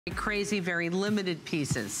Crazy, very limited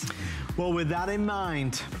pieces. Well, with that in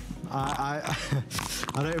mind, I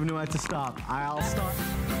don't even know where to stop. I'll start.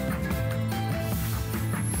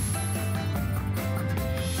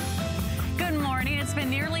 Good morning. It's been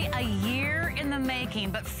nearly a year in the making,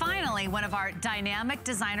 but finally one of our dynamic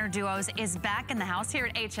designer duos is back in the house here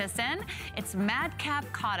at HSN. It's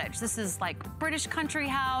Madcap Cottage. This is like British country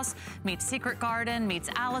house meets Secret Garden meets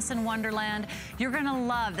Alice in Wonderland. You're gonna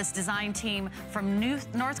love this design team from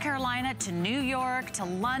North Carolina to New York to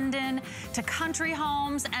London to country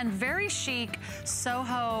homes and very chic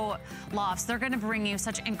Soho lofts. They're gonna bring you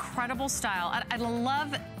such incredible style.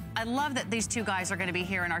 I love that these two guys are going to be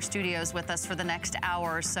here in our studios with us for the next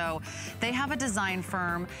hour or so. They have a design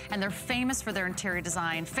firm, and they're famous for their interior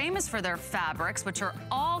design, famous for their fabrics, which are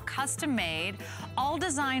all custom made, all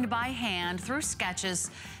designed by hand through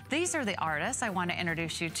sketches. These are the artists I want to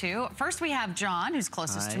introduce you to. First, we have John, who's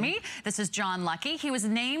closest to me. This is John Lucky. He was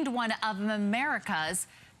named one of America's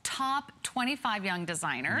top 25 young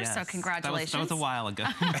designers. Yes, so congratulations. That was a while ago.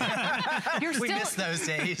 We missed those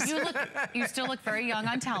days. You still look very young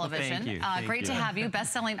on television. Thank you. Great to have you.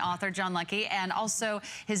 Best-selling author John Lucky, and also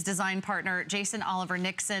his design partner Jason Oliver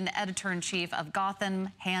Nixon, editor-in-chief of Gotham,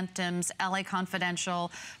 Hamptons, LA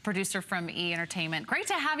Confidential, producer from E! Entertainment. Great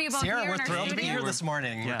to have you both Sarah, here we're in our thrilled to be studio. here this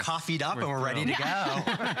morning. Yes, we're coffeeed up and we're ready to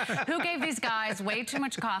go. Who gave these guys way too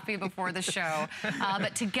much coffee before the show?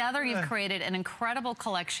 But together you've created an incredible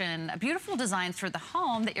collection, beautiful designs for the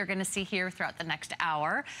home that you're going to see here throughout the next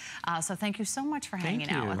hour. So thank you so much for hanging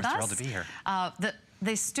out with us. We're thrilled to be here.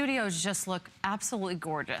 The studios just look absolutely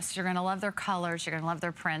gorgeous. You're gonna love their colors, you're gonna love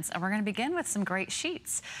their prints, and we're gonna begin with some great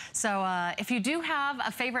sheets. So if you do have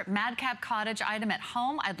a favorite Madcap Cottage item at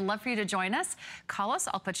home, I'd love for you to join us. Call us,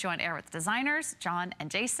 I'll put you on air with the designers, John and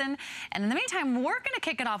Jason. And in the meantime, we're gonna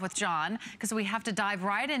kick it off with John, because we have to dive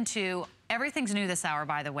right into everything's new this hour,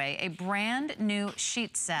 by the way, a brand new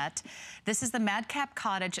sheet set. This is the Madcap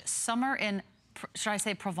Cottage Summer in, should I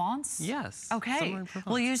say Provence? Yes. Okay. Summer in Provence.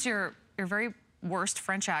 We'll use your very worst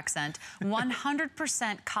French accent.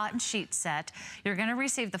 100% cotton sheet set. You're gonna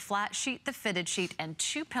receive the flat sheet, the fitted sheet, and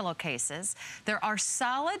 2 pillowcases. There are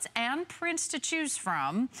solids and prints to choose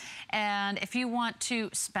from. And if you want to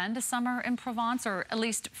spend a summer in Provence, or at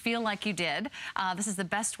least feel like you did, this is the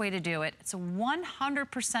best way to do it. It's a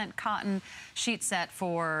 100% cotton sheet set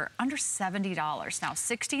for under $70. Now,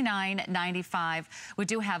 $69.95. We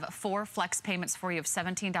do have 4 flex payments for you of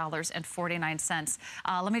 $17.49.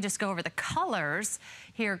 Let me just go over the colors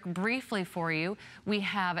here briefly for you. We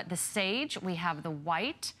have the sage, we have the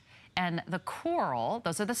white, and the coral.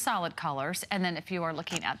 Those are the solid colors. And then if you are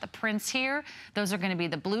looking at the prints here, those are going to be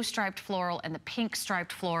the blue striped floral and the pink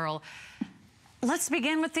striped floral. Let's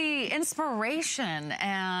begin with the inspiration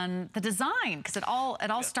and the design, because it all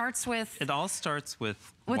starts with... It all starts with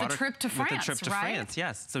a trip to France, With a trip to right? France,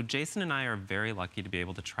 yes. So Jason and I are very lucky to be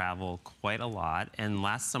able to travel quite a lot. And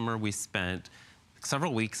last summer we spent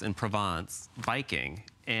several weeks in Provence biking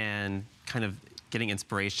and kind of getting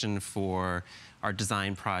inspiration for our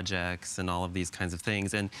design projects and all of these kinds of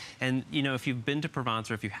things. And you know, if you've been to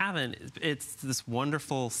Provence or if you haven't, it's this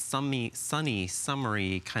wonderful sunny,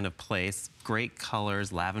 summery kind of place. Great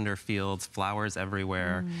colors, lavender fields, flowers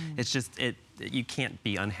everywhere. It's just, you can't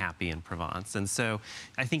be unhappy in Provence. And so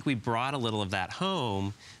I think we brought a little of that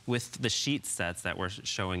home with the sheet sets that we're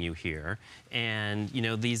showing you here. And you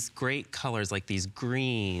know, these great colors like these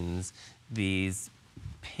greens, these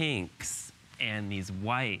pinks, and these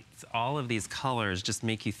whites, all of these colors just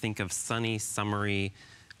make you think of sunny, summery,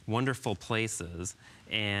 wonderful places.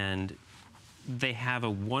 And they have a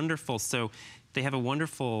wonderful,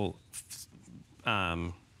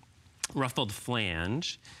 ruffled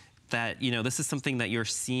flange that, you know, this is something that you're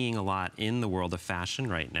seeing a lot in the world of fashion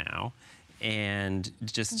right now. And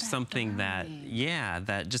just something that, yeah,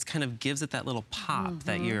 that just kind of gives it that little pop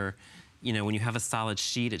that you're, you know, when you have a solid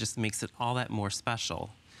sheet, it just makes it all that more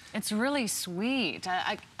special. It's really sweet.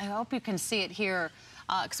 I hope you can see it here,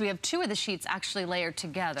 because we have 2 of the sheets actually layered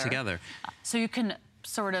together. So you can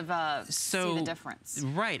sort of see the difference.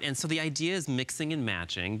 Right, and so the idea is mixing and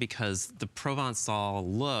matching, because the Provençal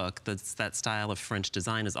look, that style of French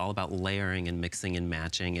design, is all about layering and mixing and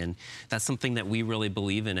matching, and that's something that we really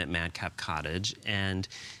believe in at Madcap Cottage. And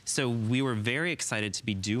so we were very excited to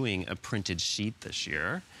be doing a printed sheet this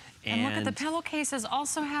year. And look at the pillowcases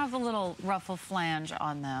also have a little ruffle flange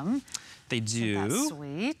on them. They do. So that's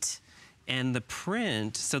sweet. And the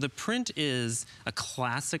print, so the print is a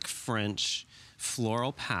classic French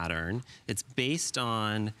floral pattern. It's based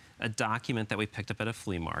on a document that we picked up at a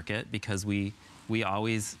flea market, because we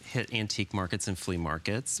always hit antique markets and flea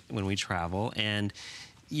markets when we travel. And,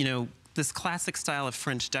 you know, this classic style of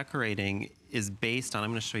French decorating is based on, I'm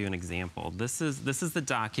going to show you an example. This is the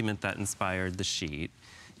document that inspired the sheet.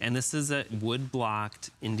 And this is a wood-blocked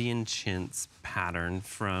Indian chintz pattern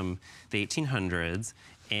from the 1800s.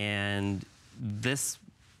 And this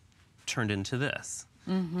turned into this.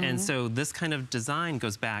 And so this kind of design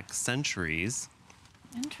goes back centuries.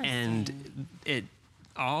 Interesting. And it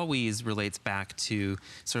always relates back to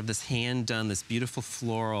sort of this hand-done, this beautiful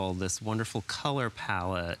floral, this wonderful color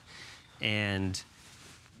palette, and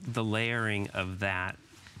the layering of that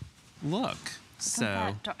look.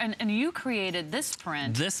 So, and you created this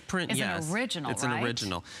print. This print, yes. Is an original, it's right? an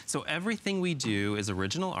original. So everything we do is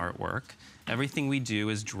original artwork. Everything we do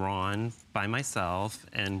is drawn by myself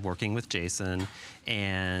and working with Jason,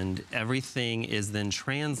 and everything is then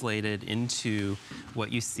translated into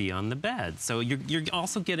what you see on the bed. So you're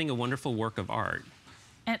also getting a wonderful work of art.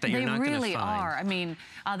 And that you're they not gonna really find. are. I mean,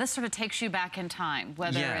 this sort of takes you back in time,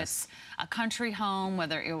 whether it's a country home,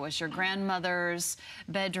 whether it was your grandmother's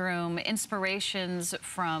bedroom, inspirations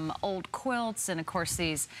from old quilts, and of course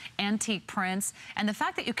these antique prints. And the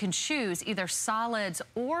fact that you can choose either solids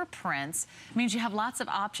or prints means you have lots of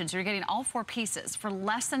options. You're getting all 4 pieces for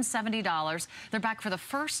less than $70. They're back for the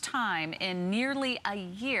first time in nearly a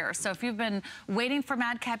year. So if you've been waiting for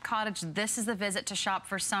Madcap Cottage, this is the visit to shop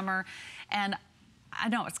for summer. And I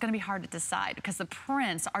know it's going to be hard to decide because the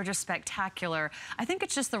prints are just spectacular. I think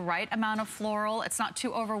it's just the right amount of floral. It's not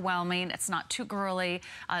too overwhelming. It's not too girly.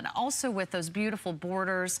 And also with those beautiful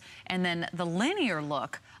borders and then the linear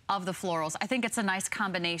look of the florals, I think it's a nice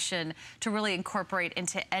combination to really incorporate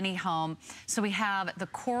into any home. So we have the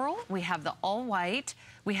coral, we have the all white,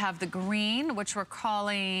 we have the green, which we're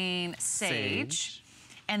calling sage.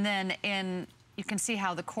 And then you can see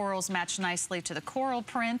how the corals match nicely to the coral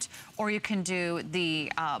print, or you can do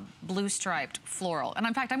the blue striped floral. And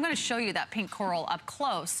in fact, I'm going to show you that pink coral up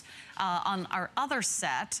close on our other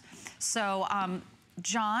set. So,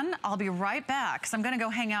 John, I'll be right back because I'm going to go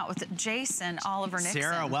hang out with Jason Oliver Nixon.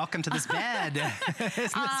 Sarah, welcome to this bed. Isn't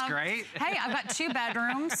this great? Hey, I've got 2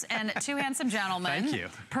 bedrooms and 2 handsome gentlemen. Thank you.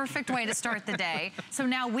 Perfect way to start the day. So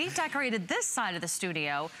now we've decorated this side of the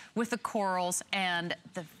studio with the corals and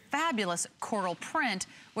the fabulous coral print,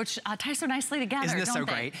 which ties so nicely together. Isn't this don't so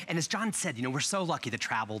they? great? And as John said, you know, we're so lucky to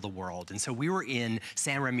travel the world. And so we were in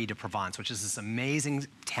Saint-Rémy de Provence, which is this amazing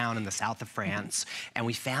town in the south of France. And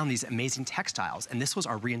we found these amazing textiles. And this was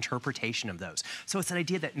our reinterpretation of those. So it's an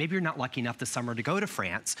idea that maybe you're not lucky enough this summer to go to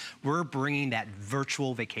France. We're bringing that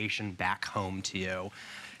virtual vacation back home to you.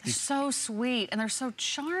 So sweet, and they're so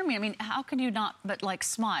charming. I mean, how can you not but like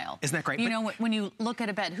smile? Isn't that great? You know, when you look at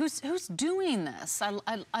a bed, who's doing this? I love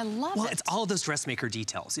it. Well, it's all of those dressmaker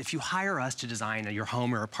details. If you hire us to design your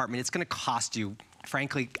home or apartment, it's going to cost you,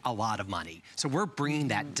 frankly, a lot of money. So we're bringing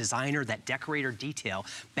that designer, that decorator detail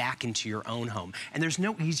back into your own home. And there's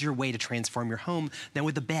no easier way to transform your home than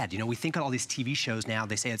with the bed. You know, we think of all these TV shows now,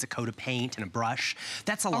 they say it's a coat of paint and a brush.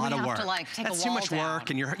 That's a lot of work. To, like, take That's a too wall much down.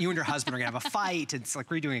 work, and you and your husband are gonna have a fight. It's like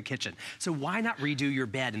redoing a kitchen. So why not redo your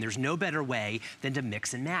bed? And there's no better way than to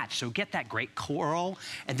mix and match. So get that great coral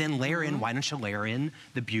and then layer in, why don't you layer in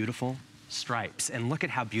the beautiful stripes? And look at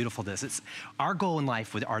how beautiful this is. Our goal in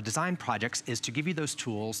life with our design projects is to give you those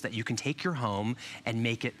tools that you can take your home and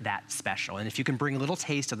make it that special. And if you can bring a little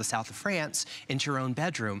taste of the south of France into your own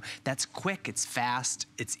bedroom, that's quick, it's fast,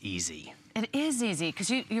 it's easy. It is easy, because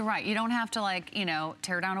you're right. You don't have to, like, you know,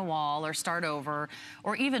 tear down a wall or start over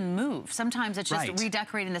or even move. Sometimes it's just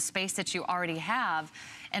redecorating the space that you already have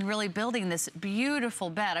and really building this beautiful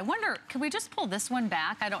bed. I wonder, can we just pull this one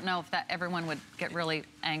back? I don't know if that everyone would get really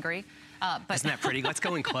angry. But isn't that pretty? Let's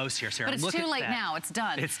go in close here, Sarah. But it's too late now. It's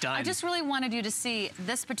done. It's done. I just really wanted you to see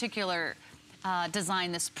this particular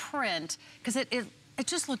design, this print, because it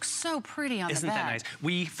just looks so pretty on the bed. Isn't that nice?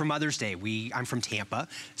 We, for Mother's Day, I'm from Tampa,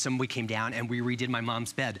 so we came down and we redid my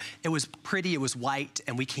mom's bed. It was pretty, it was white,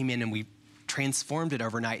 and we came in and we transformed it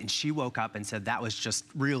overnight, and she woke up and said that was just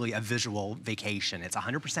really a visual vacation. It's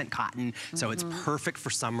 100% cotton, so it's perfect for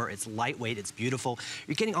summer. It's lightweight, it's beautiful.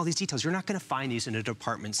 You're getting all these details. You're not gonna find these in a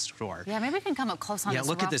department store. Yeah, maybe we can come up close on this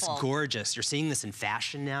look ruffle. at this, gorgeous. You're seeing this in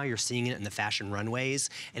fashion now. You're seeing it in the fashion runways,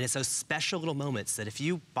 and it's those special little moments that if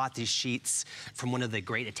you bought these sheets from one of the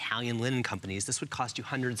great Italian linen companies, this would cost you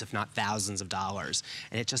hundreds, if not thousands of dollars.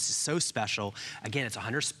 And it just is so special. Again, it's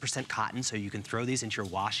 100% cotton, so you can throw these into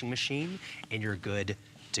your washing machine and you're good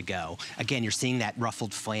to go. Again, you're seeing that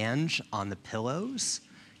ruffled flange on the pillows.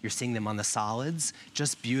 You're seeing them on the solids,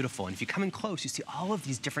 just beautiful. And if you come in close, you see all of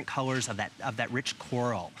these different colors of that rich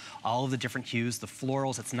coral, all of the different hues, the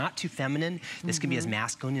florals. It's not too feminine. This can be as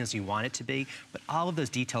masculine as you want it to be, but all of those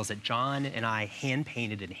details that John and I hand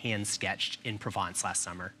painted and hand sketched in Provence last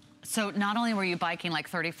summer. So not only were you biking like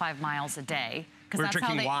 35 miles a day, we're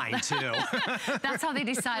drinking wine too. That's how they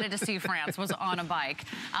decided to see France, was on a bike.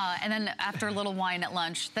 And then after a little wine at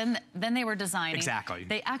lunch, then they were designing. Exactly.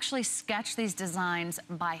 They actually sketched these designs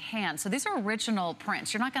by hand. So these are original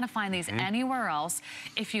prints. You're not gonna find these anywhere else.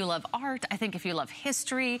 If you love art, I think if you love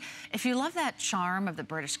history, if you love that charm of the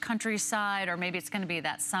British countryside, or maybe it's gonna be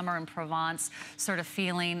that summer in Provence sort of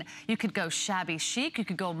feeling, you could go shabby chic, you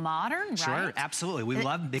could go modern, right? Sure, absolutely. We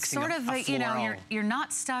love mixing sort of a you know, floral. you're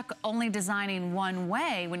not stuck only designing one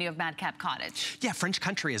way when you have Madcap Cottage. Yeah, French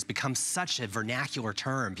country has become such a vernacular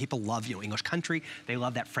term. People love, English country. They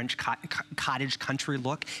love that French cottage country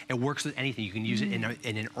look. It works with anything. You can use it in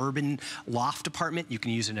an urban loft apartment. You can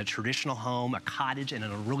use it in a traditional home, a cottage, and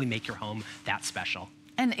it'll really make your home that special.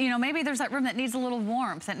 And maybe there's that room that needs a little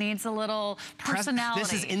warmth, that needs a little personality.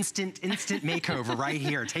 This is instant makeover right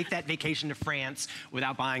here. Take that vacation to France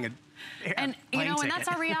without buying a and that's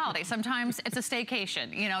our reality. Sometimes it's a staycation.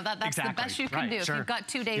 That's exactly. the best you can do. Sure. If you've got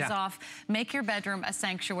 2 days off, make your bedroom a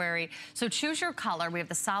sanctuary. So choose your color. We have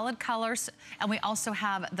the solid colors, and we also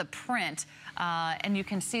have the print. And you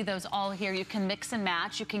can see those all here. You can mix and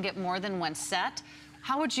match. You can get more than one set.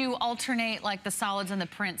 How would you alternate like the solids and the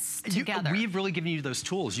prints together? We've really given you those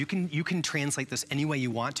tools. You can translate this any way you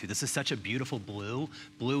want to. This is such a beautiful blue.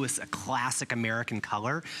 Blue is a classic American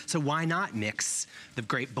color. So why not mix the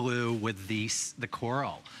great blue with the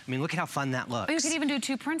coral? I mean, look at how fun that looks. Or you could even do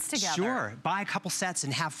 2 prints together. Sure, buy a couple sets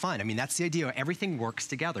and have fun. I mean, that's the idea. Everything works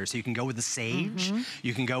together. So you can go with the sage,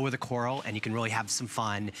 you can go with the coral, and you can really have some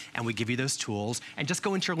fun. And we give you those tools. And just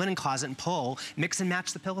go into your linen closet and pull, mix and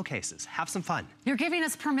match the pillowcases. Have some fun. You're giving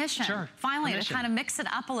us permission, finally, permission. to kind of mix it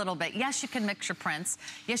up a little bit. Yes, you can mix your prints.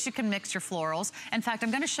 Yes, you can mix your florals. In fact,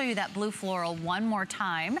 I'm going to show you that blue floral one more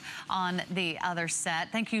time on the other set.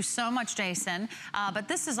 Thank you so much, Jason. But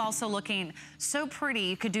this is also looking so pretty.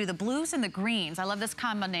 You could do the blues and the greens. I love this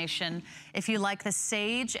combination. If you like the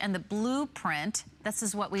sage and the blue print, this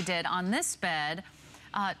is what we did on this bed.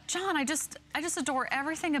 John, I just adore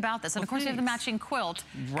everything about this. And of course, you have the matching quilt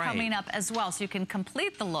coming up as well, so you can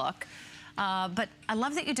complete the look. But I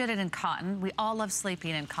love that you did it in cotton. We all love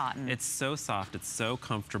sleeping in cotton. It's so soft. It's so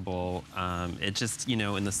comfortable. It just,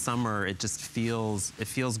 in the summer, it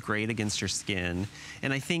feels great against your skin.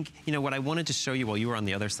 And I think, what I wanted to show you while you were on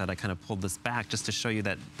the other side, I kind of pulled this back just to show you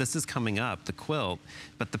that this is coming up, the quilt,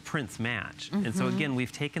 but the prints match. And so again,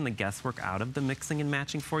 we've taken the guesswork out of the mixing and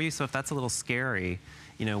matching for you. So if that's a little scary,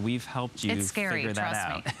 we've helped you figure that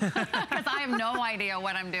out. It's scary, trust me, because I have no idea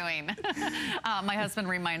what I'm doing. My husband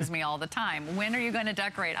reminds me all the time, when are you going to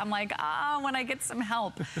decorate? I'm like, when I get some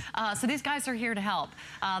help. So these guys are here to help.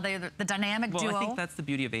 They're the dynamic duo. Well, I think that's the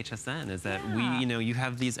beauty of HSN, is that you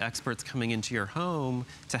have these experts coming into your home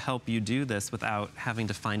to help you do this without having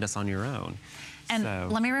to find us on your own.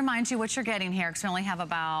 And let me remind you what you're getting here, because we only have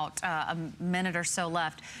about a minute or so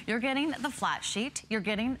left. You're getting the flat sheet, you're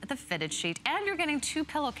getting the fitted sheet, and you're getting 2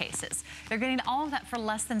 pillowcases. You're getting all of that for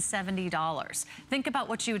less than $70. Think about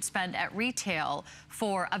what you would spend at retail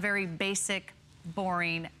for a very basic,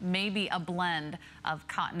 boring, maybe a blend of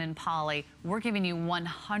cotton and poly. We're giving you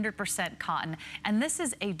 100% cotton, and this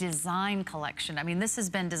is a design collection. I mean, this has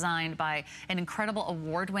been designed by an incredible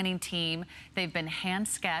award-winning team. They've been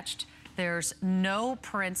hand-sketched. There's no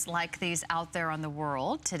prints like these out there on the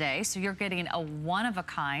world today, so you're getting a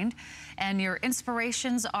one-of-a-kind, and your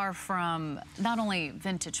inspirations are from not only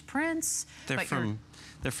vintage prints, they're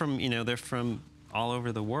from all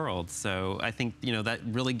over the world. So I think, that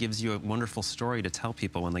really gives you a wonderful story to tell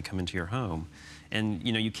people when they come into your home. And,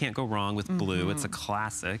 you can't go wrong with blue. It's a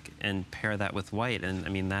classic, and pair that with white. And I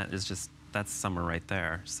mean, that's summer right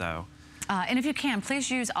there, so. And if you can, please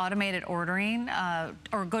use automated ordering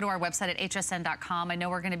or go to our website at hsn.com. I know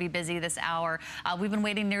we're going to be busy this hour. We've been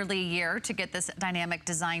waiting nearly a year to get this dynamic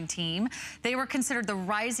design team. They were considered the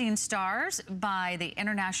rising stars by the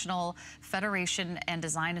International Federation and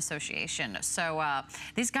Design Association. So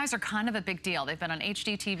these guys are kind of a big deal. They've been on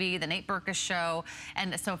HGTV, the Nate Berkus Show.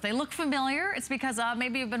 And so if they look familiar, it's because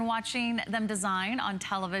maybe you've been watching them design on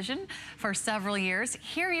television for several years.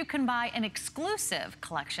 Here you can buy an exclusive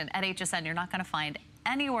collection at HSN. You're not going to find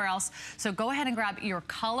anywhere else. So go ahead and grab your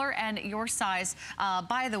color and your size.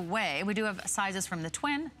 By the way, we do have sizes from the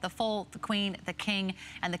twin, the full, the queen, the king,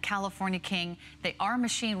 and the California king. They are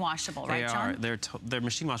machine washable, right, John? They're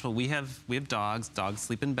machine washable. We have dogs. Dogs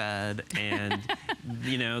sleep in bed, and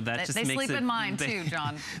that just makes it. They sleep in mine too,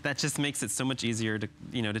 John. That just makes it so much easier to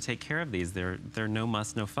to take care of these. They're no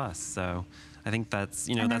muss, no fuss. So I think that's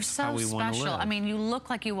that's how we want to live. I mean, you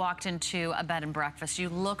look like you walked into a bed and breakfast. You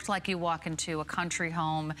looked like you walk into a country home.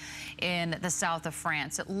 home in the south of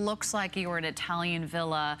France. It looks like you were at an Italian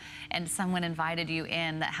villa and someone invited you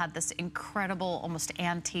in that had this incredible, almost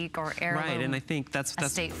antique or heirloom right, and I think that's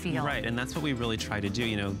estate feel. Right, and that's what we really try to do.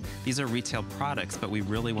 You know, these are retail products, but we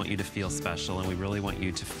really want you to feel special, and we really want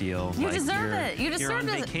you to feel you like deserve it. You you're deserve on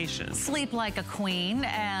to vacation. Sleep like a queen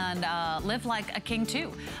and live like a king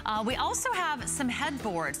too. We also have some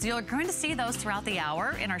headboards. You're going to see those throughout the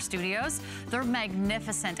hour in our studios. They're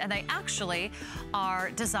magnificent, and they actually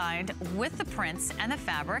are designed with the prints and the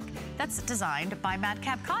fabric that's designed by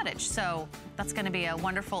Madcap Cottage. So that's going to be a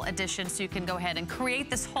wonderful addition, so you can go ahead and create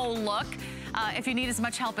this whole look. If you need as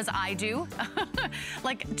much help as I do,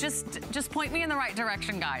 like just point me in the right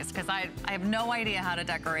direction, guys, because I have no idea how to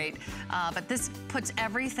decorate. But this puts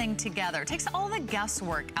everything together. It takes all the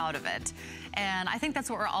guesswork out of it. And I think that's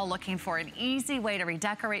what we're all looking for, an easy way to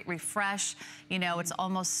redecorate, refresh. You know, it's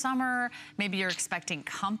almost summer. Maybe you're expecting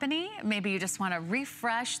company. Maybe you just want to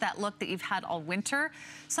refresh that look that you've had all winter.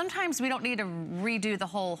 Sometimes we don't need to redo the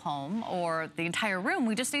whole home or the entire room.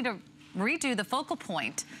 We just need to redo the focal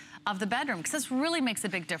point of the bedroom, because this really makes a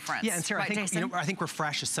big difference. Yeah, and Sarah, right, I think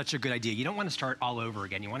refresh is such a good idea. You don't want to start all over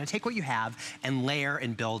again. You want to take what you have and layer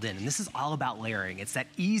and build in. And this is all about layering. It's that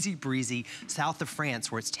easy breezy south of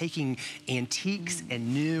France where it's taking antiques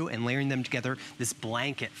and new and layering them together. This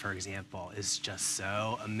blanket, for example, is just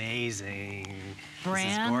so amazing. Brand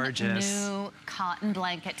this is gorgeous. new cotton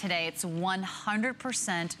blanket today. It's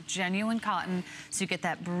 100% genuine cotton, so you get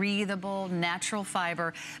that breathable, natural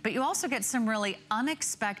fiber, but you also get some really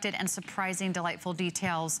unexpected and surprising, delightful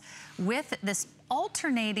details with this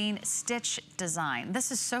alternating stitch design.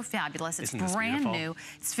 This is so fabulous. It's brand new.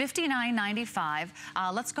 It's $59.95.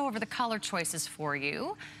 Let's go over the color choices for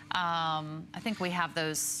you. I think we have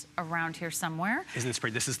those around here somewhere. Isn't this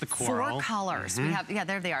pretty? This is the coral. 4 colors. We have, yeah,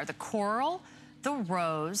 there they are. The coral, the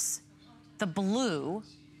rose, the blue,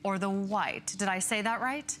 or the white. Did I say that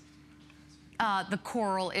right? The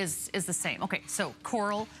coral is the same. Okay, so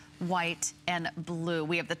coral, white, and blue.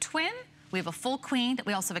 We have the twin. We have a full queen.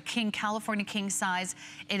 We also have a king, California king size.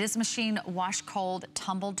 It is machine wash cold,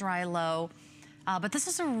 tumble dry low. But this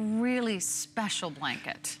is a really special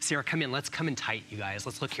blanket. Sarah, come in. Let's come in tight, you guys.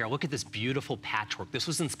 Let's look here. Look at this beautiful patchwork. This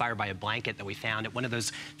was inspired by a blanket that we found at one of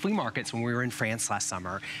those flea markets when we were in France last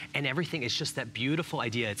summer. And everything is just that beautiful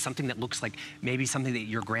idea. It's something that looks like maybe something that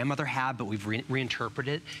your grandmother had, but we've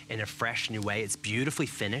reinterpreted it in a fresh new way. It's beautifully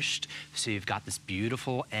finished. So you've got this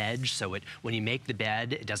beautiful edge. So when you make the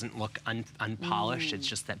bed, it doesn't look unpolished. It's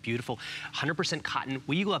just that beautiful 100% cotton.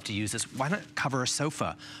 We love to use this. Why not cover a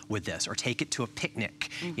sofa with this or take it to a picnic?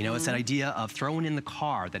 You know, it's that idea of throwing in the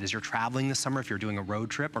car that as you're traveling this summer, if you're doing a road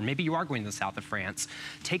trip, or maybe you are going to the south of France,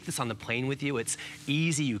 take this on the plane with you. It's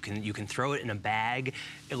easy. You can throw it in a bag.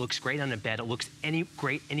 It looks great on a bed. It looks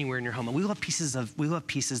great anywhere in your home. And we love pieces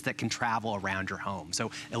that can travel around your home. So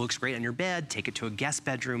it looks great on your bed. Take it to a guest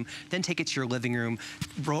bedroom, then take it to your living room.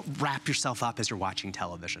 Wrap yourself up as you're watching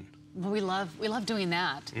television. We love doing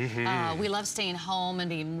that. We love staying home and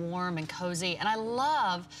being warm and cozy. And I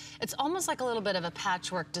love, it's almost like a little bit of a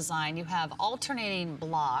patchwork design. You have alternating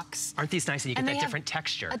blocks. Aren't these nice? And you get that different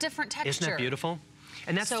texture. A different texture. Isn't that beautiful?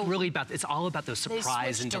 And that's really about, it's all about those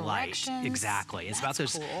surprise and delight. Exactly. It's about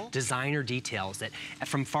those designer details that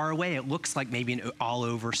from far away, it looks like maybe an all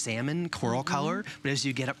over salmon coral color, but as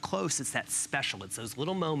you get up close, it's that special. It's those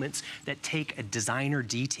little moments that take a designer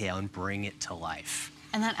detail and bring it to life.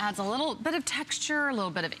 And that adds a little bit of texture, a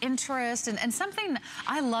little bit of interest, and something,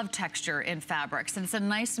 I love texture in fabrics, and it's a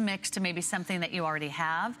nice mix to maybe something that you already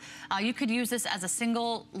have. You could use this as a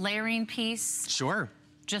single layering piece. Sure.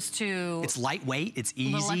 Just to... It's lightweight, it's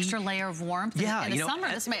easy. A little extra layer of warmth. Yeah, in the summer,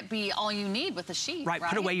 this might be all you need with the sheet, right?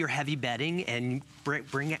 Put away your heavy bedding and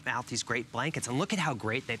bring out these great blankets. And look at how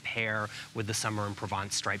great they pair with the Summer in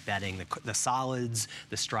Provence striped bedding, the solids,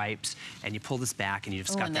 the stripes, and you pull this back and you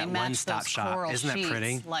just got that one-stop shop. Isn't that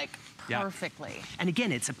pretty? Like perfectly. And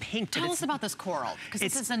again, it's a pink. Tell us about this coral, because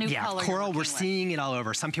this is a new color. Yeah, coral, we're seeing it all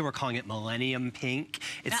over. Some people are calling it millennium pink.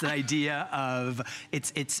 It's the idea of,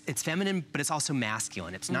 it's feminine, but it's also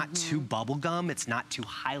masculine. It's not too bubblegum, it's not too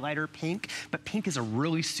highlighter pink, but pink is a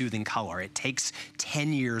really soothing color. It takes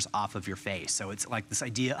 10 years off of your face. So it's like this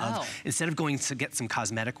idea of, instead of going to get some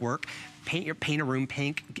cosmetic work, paint a room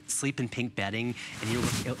pink, sleep in pink bedding,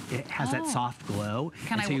 and it has that soft glow.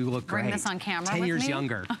 Can I you look bring great. this on camera 10 with years me?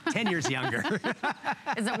 younger. 10 years younger.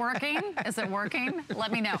 Is it working? Is it working?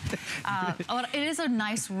 Let me know. It is a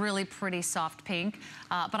nice, really pretty soft pink,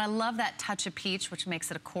 but I love that touch of peach, which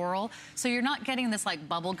makes it a coral. So you're not getting this like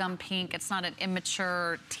bubblegum pink. It's not an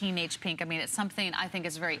immature teenage pink. I mean, it's something I think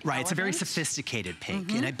is very Right, it's a very elegant. sophisticated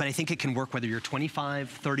pink, but I think it can work whether you're 25,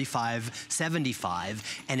 35,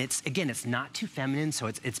 75, and it's not too feminine, so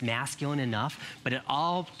it's masculine enough, but it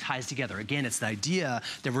all ties together. Again, it's the idea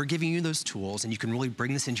that we're giving you those tools, and you can really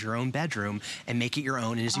bring this into your own bedroom and make it your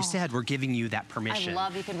own, and as you said, we're giving you that permission. I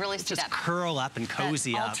love, you can really see just that. curl up and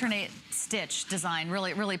cozy that up. alternate stitch design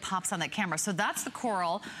really pops on that camera. So that's the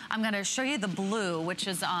coral. I'm gonna show you the blue, which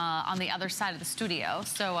is on the other side of the studio.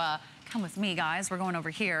 So come with me, guys. We're going over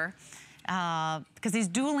here. Because these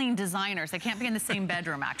dueling designers, they can't be in the same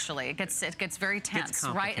bedroom, actually. It gets very tense,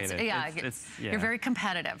 right? You're very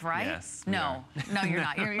competitive, right? Yes, no, you're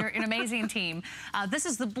not. You're an amazing team. This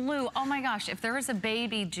is the blue. Oh my gosh, if there is a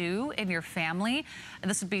baby due in your family,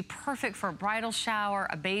 this would be perfect for a bridal shower,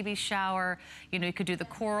 a baby shower. You know, you could do the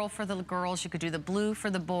coral for the girls, you could do the blue for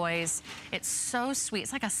the boys. It's so sweet.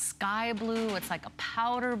 It's like a sky blue, it's like a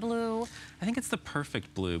powder blue. I think it's the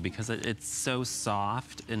perfect blue because it's so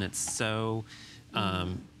soft and it's so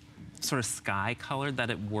sort of sky colored that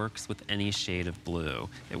it works with any shade of blue.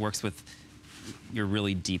 It works with your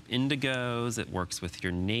really deep indigos, it works with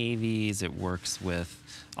your navies, it works with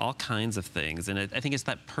all kinds of things. And I think it's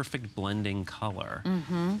that perfect blending color.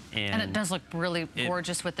 And it does look really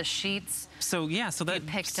gorgeous with the sheets. So yeah, so that you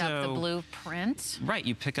picked up the blue print. Right,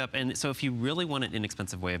 you pick up, and so if you really want an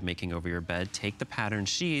inexpensive way of making over your bed, take the pattern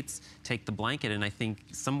sheets, take the blanket, and I think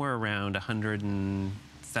somewhere around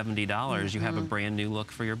 $170, you have a brand new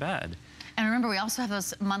look for your bed. And remember, we also have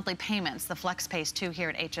those monthly payments, the flex pays too, here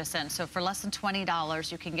at HSN. So for less than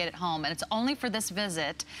 $20, you can get it home. And it's only for this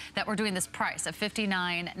visit that we're doing this price of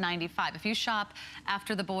 $59.95. If you shop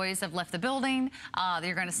after the boys have left the building,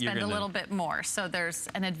 you're going to spend a little bit more. So there's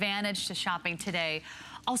an advantage to shopping today.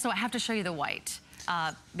 Also, I have to show you the white.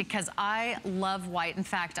 Because I love white. In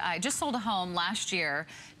fact, I just sold a home last year,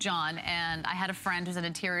 John, and I had a friend who's an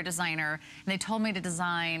interior designer, and they told me to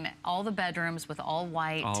design all the bedrooms with all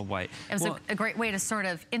white. All white. It was a great way to sort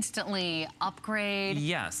of instantly upgrade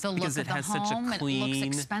the look of the home. Such a clean it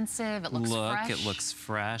looks expensive, it looks fresh. It looks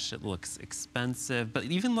fresh, it looks expensive, but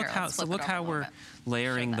even look how we're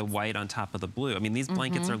layering the white on top of the blue. I mean, these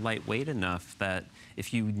blankets are lightweight enough that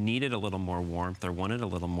if you needed a little more warmth or wanted a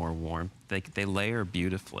little more warmth, they layer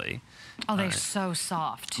beautifully. Oh, they're so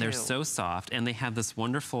soft, too. They're so soft, and they have this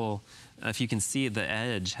wonderful, if you can see, the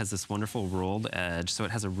edge has this wonderful rolled edge, so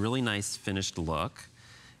it has a really nice finished look.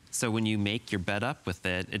 So when you make your bed up with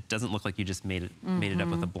it, it doesn't look like you just made it up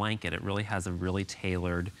with a blanket. It really has a really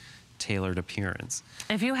tailored appearance.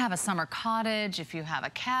 If you have a summer cottage, if you have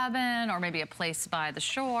a cabin, or maybe a place by the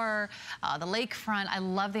shore, the lakefront, I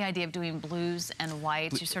love the idea of doing blues and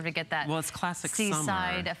whites. You sort of get that it's classic seaside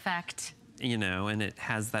summer effect. You know, and it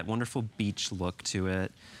has that wonderful beach look to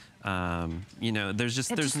it. You know, there's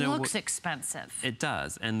no. It looks expensive. It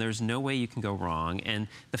does, and there's no way you can go wrong. And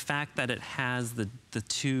the fact that it has the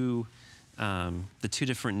two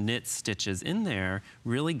different knit stitches in there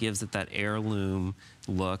really gives it that heirloom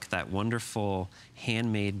look, that wonderful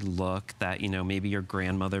handmade look that, you know, maybe your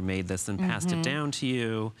grandmother made this and passed it down to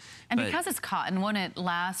you. And because it's cotton, won't it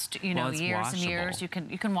last, you know, years and years? You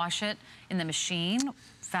can wash it in the machine.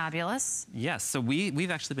 Fabulous. Yes, so we've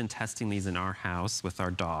actually been testing these in our house with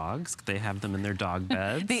our dogs. They have them in their dog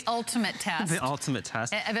beds. The ultimate test. The ultimate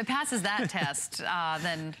test. If it passes that test,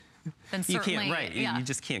 then certainly, you can't, right? Yeah. You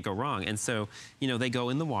just can't go wrong. And so, you know, they go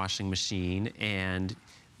in the washing machine and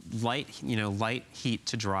light heat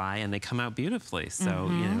to dry, and they come out beautifully. So,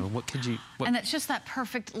 you know, what could you? And it's just that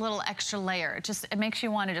perfect little extra layer. It makes you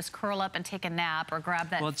want to just curl up and take a nap or grab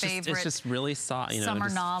that favorite. It's just really soft. You know, summer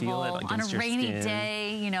just novel feel it on a against your rainy skin.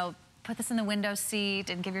 day. You know, put this in the window seat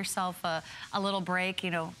and give yourself a little break. You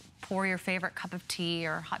know, pour your favorite cup of tea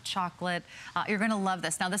or hot chocolate. You're going to love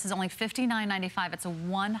this. Now, this is only $59.95. It's a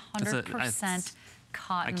 100%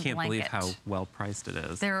 cotton I can't blanket. believe how well priced it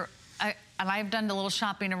is. And I've done a little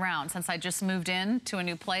shopping around since I just moved in to a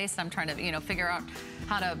new place. I'm trying to, you know, figure out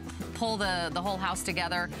how to pull the whole house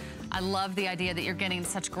together. I love the idea that you're getting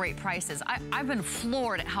such great prices. I've been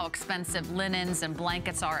floored at how expensive linens and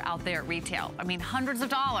blankets are out there at retail. I mean, hundreds of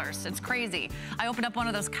dollars. It's crazy. I opened up one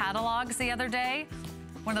of those catalogs the other day.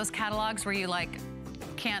 One of those catalogs where you like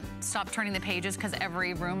can't stop turning the pages because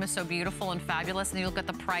every room is so beautiful and fabulous, and you look at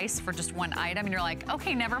the price for just one item and you're like,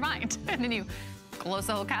 okay, never mind. And then you close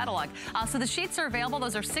the whole catalog. So the sheets are available.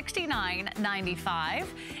 Those are $69.95,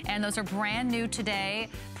 and those are brand new today.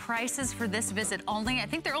 Prices for this visit only. I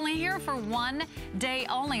think they're only here for one day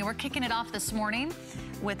only. We're kicking it off this morning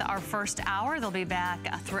with our first hour. They'll be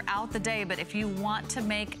back throughout the day, but if you want to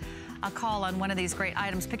make a call on one of these great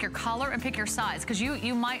items, pick your color and pick your size, because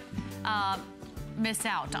you might miss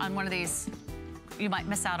out on one of these. You might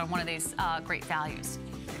miss out on one of these great values.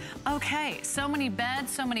 Okay, so many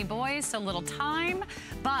beds, so many boys, so little time,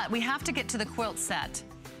 but we have to get to the quilt set,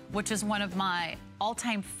 which is one of my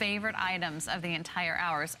all-time favorite items of the entire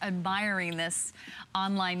hour. I was admiring this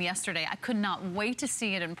online yesterday. I could not wait to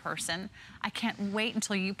see it in person. I can't wait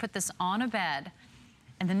until you put this on a bed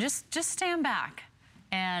and then just stand back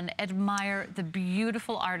and admire the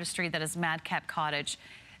beautiful artistry that is Madcap Cottage.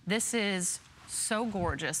 This is so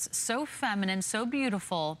gorgeous, so feminine, so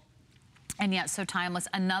beautiful, and yet so timeless.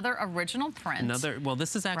 Another original print. Well,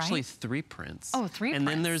 this is actually right? 3 prints. Oh, 3 and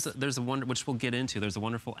prints. then there's a one, which we'll get into, there's a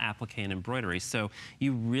wonderful applique and embroidery. So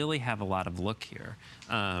you really have a lot of look here.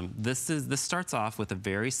 This starts off with a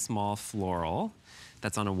very small floral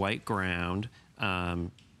that's on a white ground,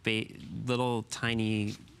 little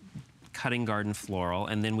tiny cutting garden floral,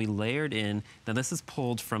 and then we layered in, now this is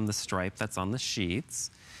pulled from the stripe that's on the sheets.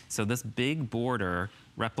 So this big border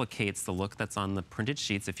replicates the look that's on the printed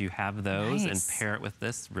sheets if you have those. Nice. And pair it with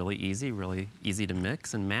this, really easy to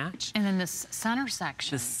mix and match. And then this center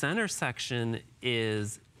section. The center section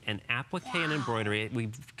is an applique and embroidery. We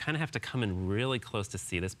kind of have to come in really close to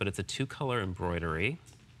see this, but it's a 2-color embroidery.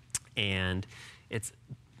 And it's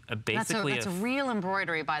basically that's a real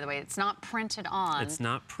embroidery, by the way. It's not printed on. It's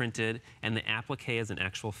not printed, and the applique is an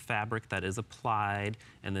actual fabric that is applied,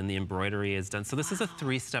 and then the embroidery is done. So this is a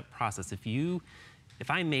 3-step process. If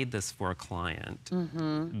I made this for a client,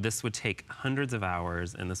 this would take hundreds of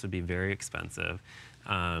hours, and this would be very expensive.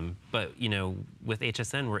 But you know, with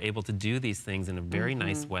HSN, we're able to do these things in a very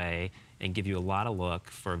nice way and give you a lot of look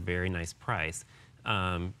for a very nice price.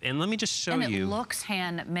 And let me just show you. And it looks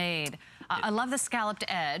handmade. I love the scalloped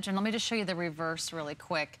edge, and let me just show you the reverse really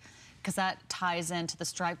quick, because that ties into the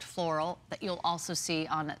striped floral that you'll also see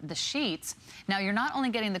on the sheets. Now, you're not only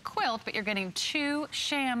getting the quilt, but you're getting 2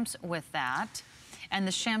 shams with that. And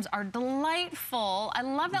the shams are delightful. I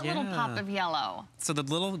love that little pop of yellow. So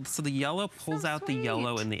the yellow pulls out the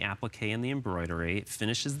yellow in the applique and the embroidery. It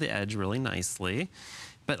finishes the edge really nicely.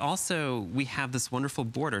 But also, we have this wonderful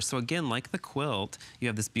border. So again, like the quilt, you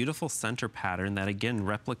have this beautiful center pattern that again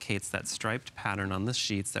replicates that striped pattern on the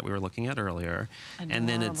sheets that we were looking at earlier. Adorable. And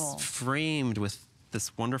then it's framed with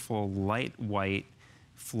this wonderful light white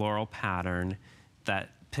floral pattern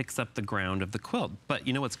that picks up the ground of the quilt. But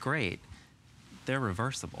you know what's great? They're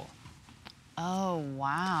reversible. Oh,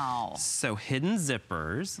 wow. So hidden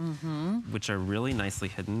zippers, which are really nicely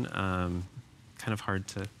hidden, kind of hard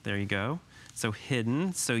to, there you go. So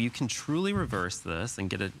hidden, so you can truly reverse this and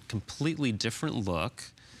get a completely different look.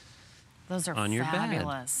 Those are on your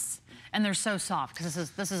fabulous. bed. And they're so soft,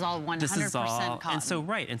 because this is all 100% cotton. And so,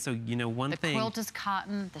 right, and so, you know, one thing. The quilt is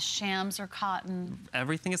cotton, the shams are cotton.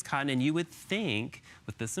 Everything is cotton, and you would think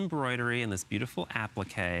with this embroidery and this beautiful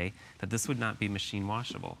applique that this would not be machine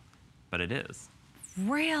washable, but it is.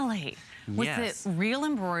 Really? With Yes. the real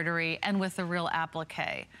embroidery and with the real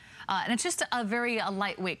applique. And it's just a very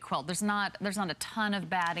lightweight quilt. There's not a ton of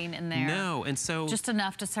batting in there. No, and so just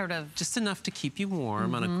enough to sort of keep you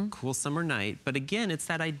warm on a cool summer night. But again, it's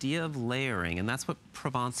that idea of layering, and that's what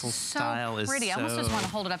Provençal style is. So pretty. I almost just want to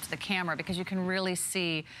hold it up to the camera because you can really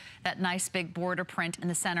see that nice big border print in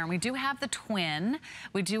the center. And we do have the twin,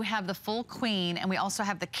 we do have the full queen, and we also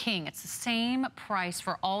have the king. It's the same price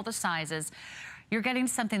for all the sizes. You're getting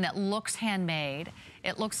something that looks handmade.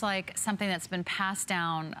 It looks like something that's been passed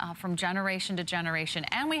down from generation to generation.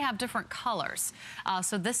 And we have different colors.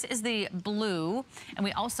 So this is the blue, and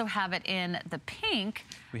we also have it in the pink,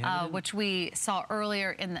 which we saw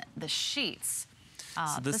earlier in the sheets.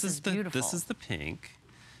 So this is beautiful. This is the pink.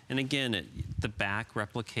 And again, the back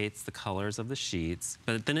replicates the colors of the sheets,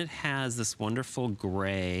 but then it has this wonderful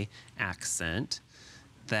gray accent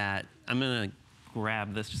that I'm gonna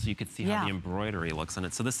grab this just so you could see how the embroidery looks on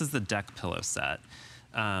it. So this is the deck pillow set.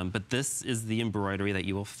 But this is the embroidery that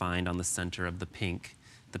you will find on the center of the pink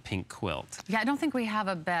quilt. Yeah, I don't think we have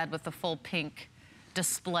a bed with the full pink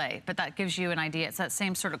display, but that gives you an idea. It's that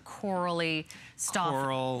same sort of corally,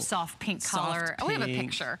 soft pink color. Oh, we have a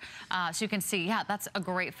picture. So you can see, yeah, that's a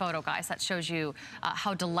great photo, guys. That shows you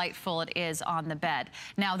how delightful it is on the bed.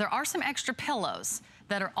 Now, there are some extra pillows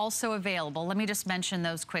that are also available. Let me just mention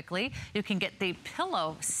those quickly. You can get the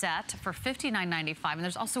pillow set for $59.95, and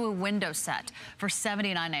there's also a window set for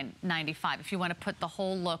 $79.95 if you want to put the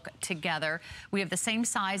whole look together. We have the same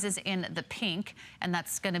sizes in the pink, and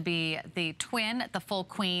that's going to be the twin, the full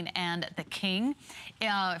queen, and the king.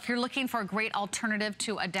 If you're looking for a great alternative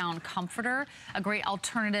to a down comforter, a great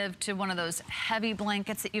alternative to one of those heavy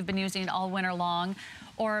blankets that you've been using all winter long,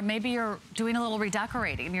 or maybe you're doing a little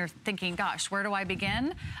redecorating and you're thinking, gosh, where do I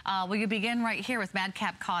begin? Well, you begin right here with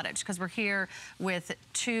Madcap Cottage, because we're here with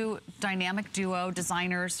two dynamic duo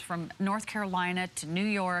designers from North Carolina to New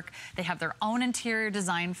York. They have their own interior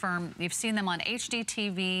design firm. You've seen them on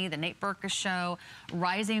HGTV, The Nate Berkus Show,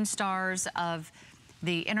 rising stars of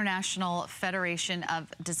the International Federation of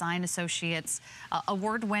Design Associates,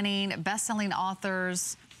 award-winning, best-selling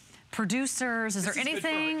authors, producers. Is there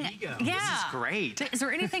anything? Yeah. This is great. Is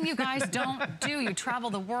there anything you guys don't do? You travel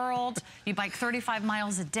the world. You bike 35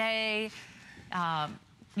 miles a day.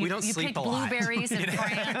 We don't sleep a lot. You pick blueberries in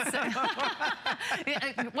France.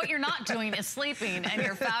 What you're not doing is sleeping, and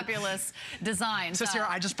your fabulous designs. So Sarah,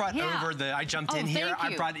 I just brought over I jumped in here.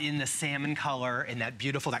 I brought in the salmon color and that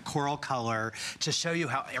beautiful, that coral color to show you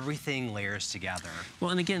how everything layers together.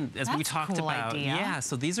 Well, and again, as we talked about, idea.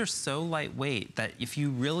 so these are so lightweight that if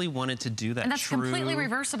you really wanted to do that, and that's completely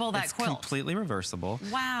reversible, that quilt. Completely reversible.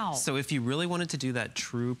 Wow. So if you really wanted to do that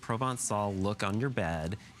true Provençal look on your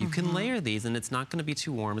bed, you can layer these, and it's not going to be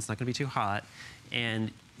too warm, it's not going to be too hot,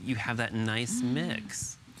 and you have that nice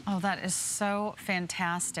mix. Oh, that is so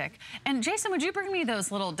fantastic. And Jason, would you bring me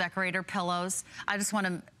those little decorator pillows? I just want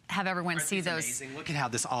to have everyone see those. Amazing. Look at how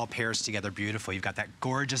this all pairs together beautifully. You've got that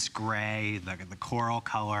gorgeous gray, the coral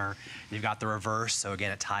color. You've got the reverse, so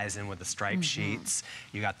again, it ties in with the striped sheets.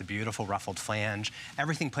 You got the beautiful ruffled flange.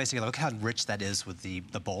 Everything plays together. Look how rich that is with the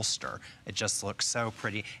bolster. It just looks so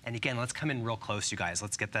pretty. And again, let's come in real close, you guys.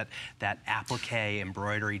 Let's get that applique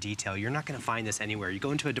embroidery detail. You're not gonna find this anywhere. You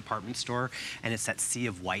go into a department store, and it's that sea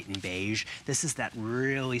of white and beige. This is that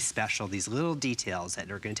really special, these little details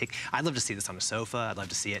that are gonna take, I'd love to see this on a sofa. I'd love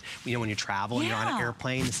to see it, you know, when you travel and you're on an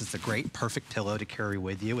airplane, this is a great, perfect pillow to carry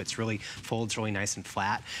with you. It's really folds really nice and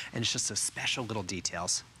flat, and it's just those special little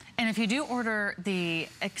details. And if you do order the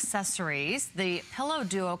accessories, the pillow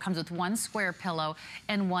duo comes with one square pillow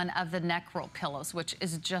and one of the neck roll pillows, which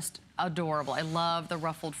is just adorable. I love the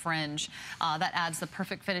ruffled fringe. That adds the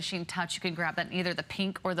perfect finishing touch. You can grab that in either the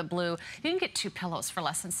pink or the blue. You can get two pillows for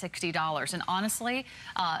less than $60. And honestly,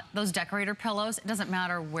 those decorator pillows, it doesn't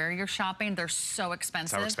matter where you're shopping, they're so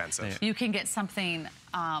expensive. So expensive. You can get something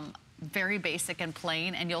very basic and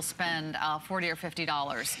plain, and you'll spend $40 or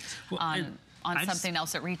 $50 on something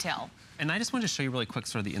else at retail. And I just wanted to show you really quick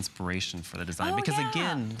sort of the inspiration for the design, because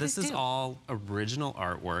again, this is all original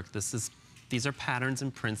artwork. These are patterns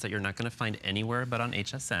and prints that you're not going to find anywhere but on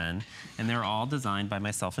HSN, and they're all designed by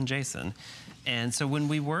myself and Jason. And so when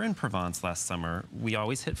we were in Provence last summer, we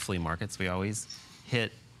always hit flea markets. We always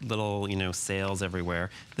hit little, you know, sales everywhere.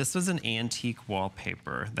 This was an antique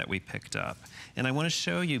wallpaper that we picked up. And I want to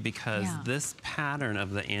show you because this pattern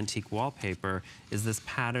of the antique wallpaper is this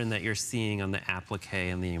pattern that you're seeing on the applique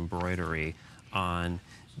and the embroidery on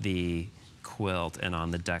the quilt and on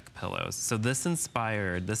the deck pillows. So this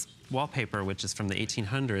wallpaper, which is from the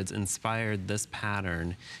 1800s, inspired this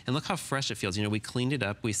pattern. And look how fresh it feels. You know, we cleaned it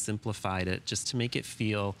up, we simplified it just to make it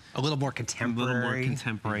feel a little more contemporary.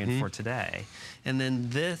 And for today. And then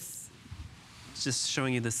this, just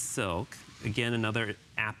showing you the silk. Again, another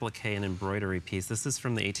applique and embroidery piece. This is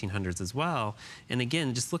from the 1800s as well. And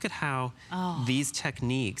again, just look at how these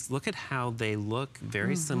techniques, look at how they look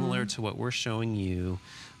very similar to what we're showing you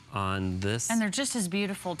on this. And they're just as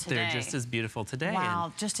beautiful today. They're just as beautiful today. Wow,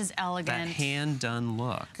 and just as elegant. That hand-done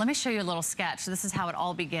look. Let me show you a little sketch. This is how it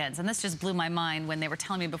all begins. And this just blew my mind when they were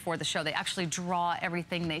telling me before the show. They actually draw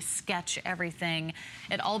everything, they sketch everything.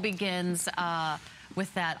 It all begins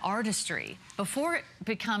with that artistry before it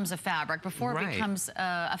becomes a fabric, before it becomes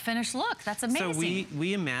a finished look. That's amazing. So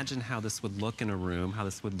we imagine how this would look in a room, how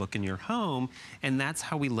this would look in your home, and that's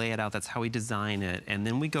how we lay it out, that's how we design it, and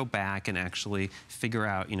then we go back and actually figure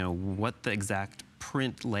out, you know, what the exact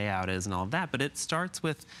print layout is and all of that. But it starts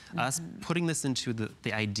with us putting this into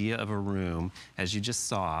the idea of a room, as you just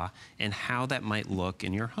saw, and how that might look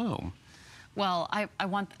in your home. Well, I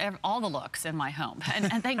want all the looks in my home.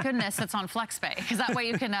 And thank goodness it's on FlexPay, because that way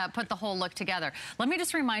you can put the whole look together. Let me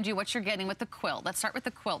just remind you what you're getting with the quilt. Let's start with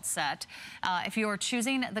the quilt set. If you are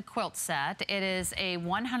choosing the quilt set, it is a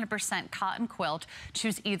 100% cotton quilt.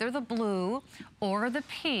 Choose either the blue or the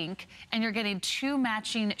pink, and you're getting two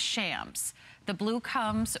matching shams. The blue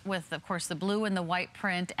comes with, of course, the blue and the white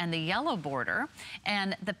print and the yellow border.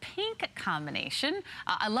 And the pink combination,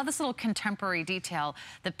 I love this little contemporary detail.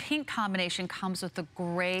 The pink combination comes with the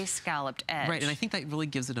gray scalloped edge. Right, and I think that really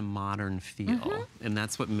gives it a modern feel. And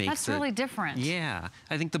that's what makes That's really different. Yeah,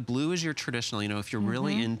 I think the blue is your traditional, you know, if you're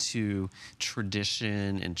really into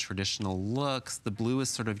tradition and traditional looks, the blue is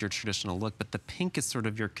sort of your traditional look, but the pink is sort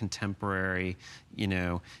of your contemporary, you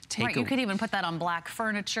know, Right, you could even put that on black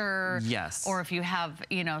furniture. Yes. Or if you have,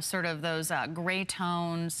 you know, sort of those gray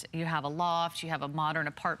tones, you have a loft, you have a modern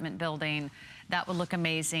apartment building, that would look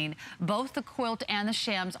amazing. Both the quilt and the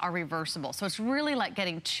shams are reversible. So it's really like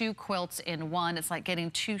getting two quilts in one. It's like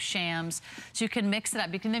getting two shams. So you can mix it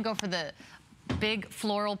up. You can then go for the big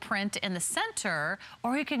floral print in the center,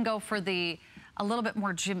 or you can go for a little bit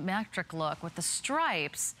more geometric look with the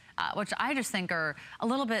stripes, which I just think are a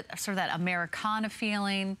little bit sort of that Americana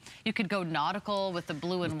feeling. You could go nautical with the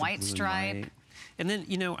blue and white stripe. And then,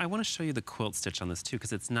 you know, I want to show you the quilt stitch on this too,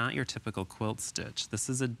 because it's not your typical quilt stitch. This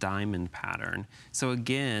is a diamond pattern. So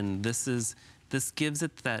again, this gives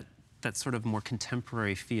it that sort of more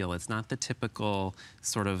contemporary feel. It's not the typical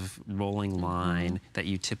sort of rolling line that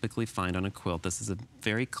you typically find on a quilt. This is a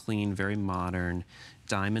very clean, very modern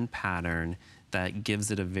diamond pattern that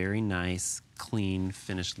gives it a very nice, clean,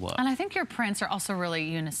 finished look. And I think your prints are also really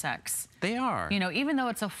unisex. They are. You know, even though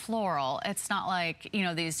it's a floral, it's not like, you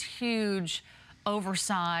know, these huge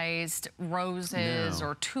oversized roses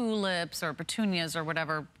or tulips or petunias or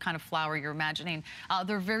whatever kind of flower you're imagining.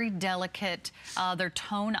 They're very delicate. They're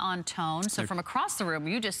tone on tone. So from across the room,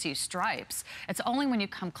 you just see stripes. It's only when you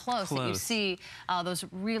come close that you see those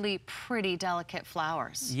really pretty, delicate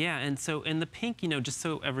flowers. Yeah, and so in the pink, you know, just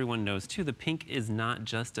so everyone knows too, the pink is not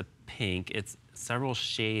just a pink. It's several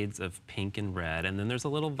shades of pink and red, and then there's a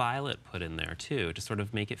little violet put in there too to sort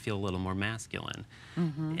of make it feel a little more masculine.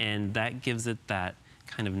 And that gives it that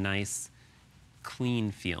kind of nice,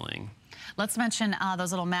 clean feeling. Let's mention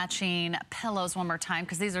those little matching pillows one more time,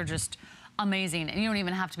 because these are just amazing, and you don't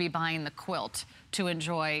even have to be buying the quilt to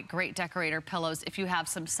enjoy great decorator pillows. If you have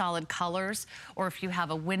some solid colors, or if you have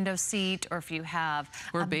a window seat, or if you have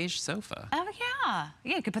or a beige sofa. Oh yeah,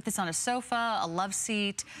 you could put this on a sofa, a love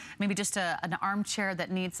seat, maybe just an armchair that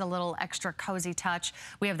needs a little extra cozy touch.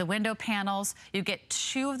 We have the window panels. You get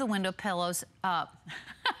two of the window pillows.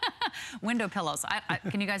 Window pillows.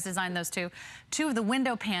 Can you guys design those too? Two of the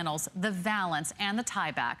window panels, the valance, and the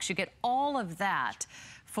tie backs. You get all of that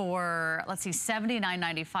for, let's see,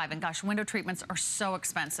 $79.95. And gosh, window treatments are so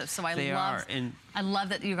expensive. So I love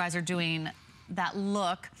that you guys are doing that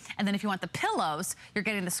look. And then if you want the pillows, you're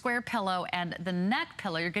getting the square pillow and the neck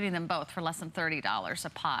pillow. You're getting them both for less than $30 a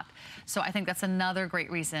pop. So I think that's another great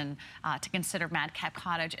reason to consider Madcap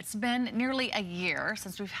Cottage. It's been nearly a year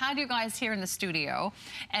since we've had you guys here in the studio,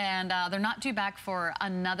 and they're not due back for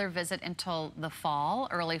another visit until the fall,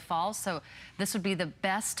 early fall. So this would be the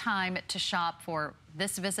best time to shop for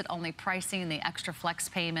this visit only pricing, the extra flex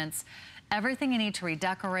payments, everything you need to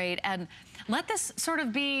redecorate, and let this sort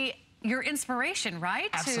of be your inspiration, right?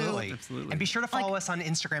 Absolutely. And be sure to follow us on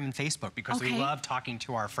Instagram and Facebook, because we love talking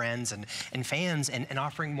to our friends and fans and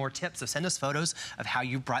offering more tips. So send us photos of how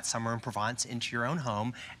you brought summer in Provence into your own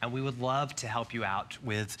home, and we would love to help you out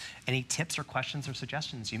with any tips or questions or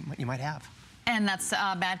suggestions you might have. And that's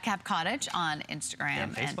Madcap Cottage on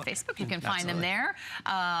Instagram and Facebook. You can find them there.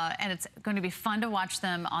 And it's going to be fun to watch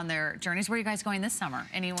them on their journeys. Where are you guys going this summer?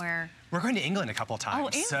 Anywhere? We're going to England a couple of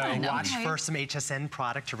times. So watch for some HSN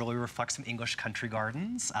product to really reflect some English country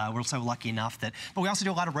gardens. We're so lucky enough that, but we also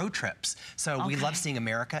do a lot of road trips. So we love seeing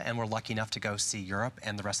America, and we're lucky enough to go see Europe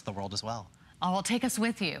and the rest of the world as well. Oh, well, take us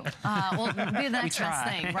with you. We'll be the next best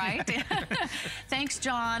thing, right? Thanks,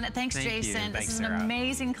 John. Thanks, Jason. This is an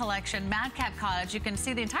amazing collection. Madcap Cottage. You can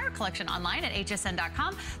see the entire collection online at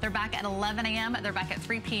hsn.com. They're back at 11 a.m. They're back at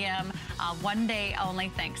 3 p.m. One day only.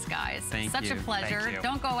 Thanks, guys. Such a pleasure.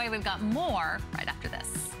 Don't go away. We've got more right after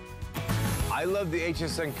this. I love the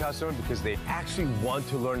HSN customer because they actually want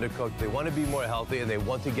to learn to cook. They want to be more healthy, and they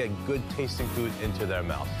want to get good tasting food into their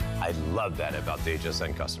mouth. I love that about the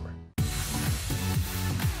HSN customer.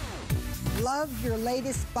 Love your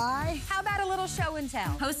latest buy? How about a little show and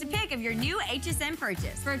tell? Post a pic of your new HSN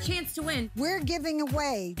purchase for a chance to win. We're giving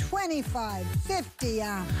away $25,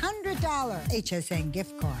 $50, $100 HSN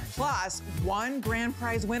gift card. Plus, one grand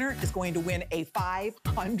prize winner is going to win a $500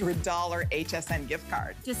 HSN gift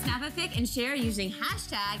card. Just snap a pic and share using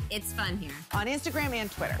 #It'sFunHere on Instagram and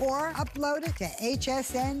Twitter. Or upload it to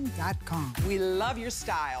hsn.com. We love your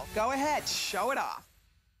style. Go ahead, show it off.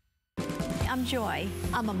 I'm Joy.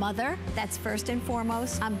 I'm a mother, that's first and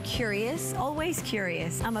foremost. I'm curious, always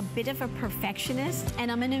curious. I'm a bit of a perfectionist,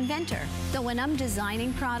 and I'm an inventor. So when I'm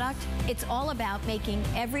designing product, it's all about making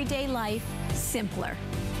everyday life simpler.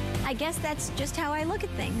 I guess that's just how I look at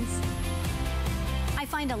things. I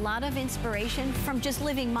find a lot of inspiration from just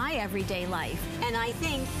living my everyday life. And I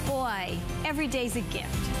think, boy, every day's a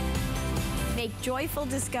gift. Make joyful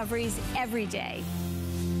discoveries every day.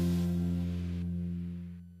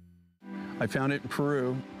 I found it in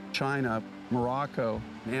Peru, China, Morocco,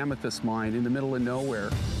 an amethyst mine in the middle of nowhere.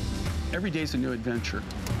 Every day's a new adventure.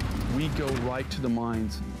 We go right to the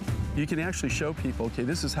mines. You can actually show people, okay,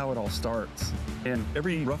 this is how it all starts. And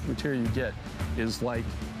every rough material you get is like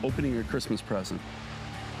opening a Christmas present.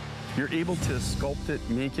 You're able to sculpt it,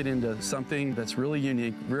 make it into something that's really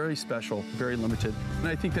unique, very special, very limited. And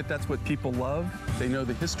I think that that's what people love. They know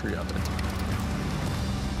the history of it.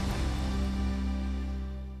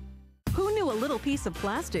 Who knew a little piece of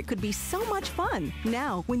plastic could be so much fun?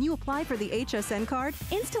 Now, when you apply for the HSN card,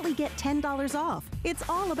 instantly get $10 off. It's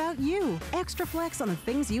all about you. Extra flex on the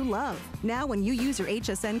things you love. Now, when you use your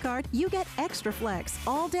HSN card, you get extra flex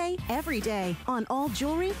all day, every day on all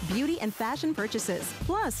jewelry, beauty, and fashion purchases.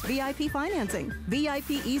 Plus, VIP financing,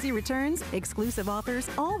 VIP easy returns, exclusive offers,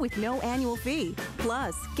 all with no annual fee.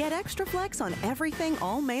 Plus, get extra flex on everything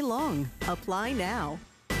all May long. Apply now.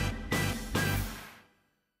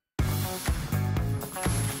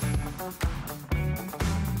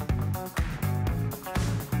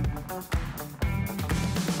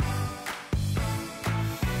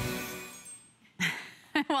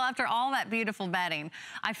 Well, after all that beautiful bedding,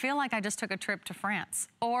 I feel like I just took a trip to France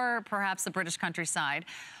or perhaps the British countryside.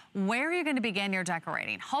 Where are you going to begin your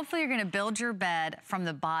decorating? Hopefully you're going to build your bed from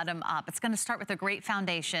the bottom up. It's going to start with a great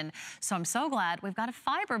foundation. So I'm so glad we've got a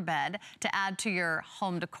fiber bed to add to your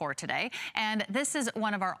home decor today. And this is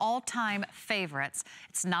one of our all-time favorites.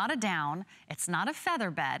 It's not a down, it's not a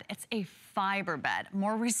feather bed, it's a fiber bed.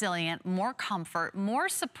 More resilient, more comfort, more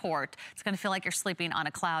support. It's going to feel like you're sleeping on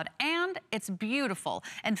a cloud, and it's beautiful.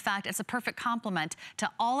 In fact, it's a perfect complement to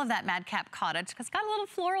all of that Madcap Cottage because it's got a little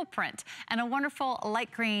floral print and a wonderful light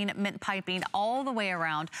green mint piping all the way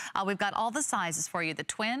around. We've got all the sizes for you: the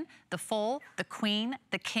twin, the full, the queen,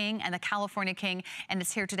 the king, and the California king. And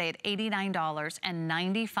it's here today at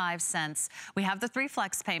 $89.95. We have the 3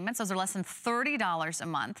 flex payments. Those are less than $30 a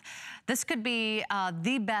month. This could be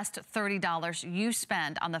the best $30 you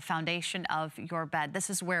spend on the foundation of your bed. This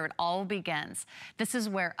is where it all begins. This is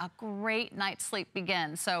where a great night's sleep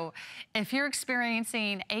begins. So if you're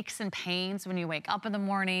experiencing aches and pains when you wake up in the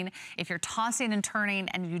morning, if you're tossing and turning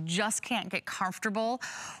and you just can't get comfortable,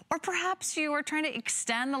 or perhaps you are trying to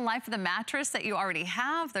extend the life of the mattress that you already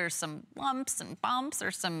have, there's some lumps and bumps,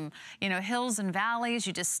 there's some, you know, hills and valleys,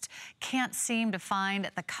 you just can't seem to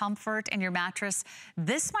find the comfort in your mattress,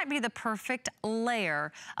 this might be the perfect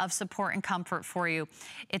layer of support and comfort for you.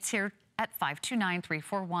 It's here at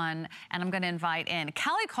 529-341, and I'm going to invite in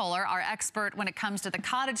Kelly Kohler, our expert when it comes to the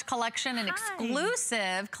Cottage collection, an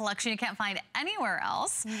exclusive collection you can't find anywhere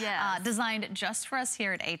else. Yes. Designed just for us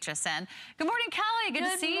here at HSN. Good morning, Kelly. Good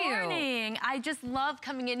to see you. Good morning. I just love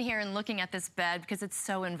coming in here and looking at this bed because it's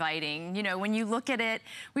so inviting. You know, when you look at it,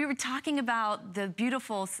 we were talking about the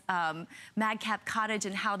beautiful Madcap Cottage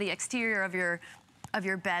and how the exterior of your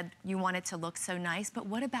bed, you want it to look so nice, but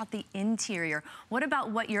what about the interior? What about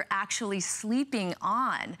what you're actually sleeping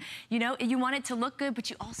on? You know, you want it to look good, but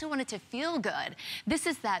you also want it to feel good. This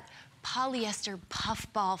is that polyester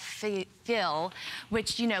puffball fill,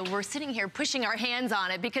 which, you know, we're sitting here pushing our hands on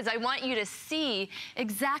it because I want you to see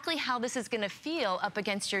exactly how this is gonna feel up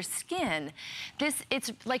against your skin.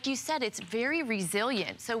 It's like you said, it's very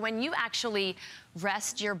resilient. So when you actually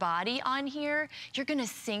rest your body on here, you're gonna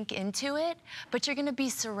sink into it, but you're gonna be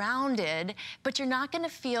surrounded, but you're not gonna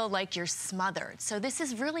feel like you're smothered. So this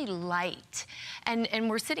is really light. And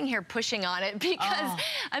we're sitting here pushing on it because,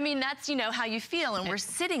 I mean, that's, you know, how you feel, and we're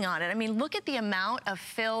sitting on it. I mean, look at the amount of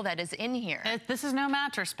fill that is in here. This is no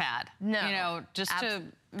mattress pad. No. You know, just to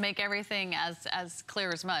make everything as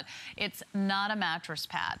clear as mud. It's not a mattress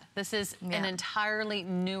pad. This is an entirely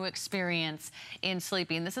new experience in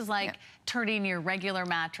sleeping. This is like turning your regular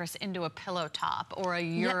mattress into a pillow top or a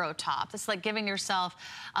Euro top. This is like giving yourself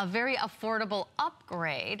a very affordable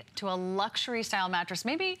upgrade to a luxury style mattress,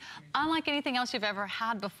 maybe unlike anything else you've ever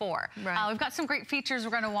had before. Right. We've got some great features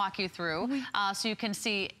we're gonna walk you through so you can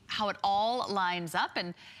see how it all lines up.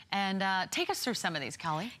 And And take us through some of these,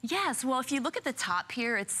 Kelly. Yes, well, if you look at the top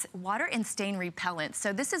here, it's water and stain repellent.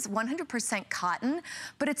 So this is 100% cotton,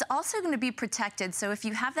 but it's also going to be protected. So if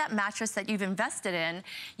you have that mattress that you've invested in,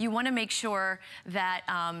 you want to make sure that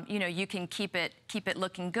you know, you can keep it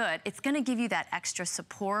looking good. It's going to give you that extra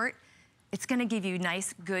support. It's going to give you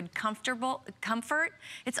nice, good, comfort.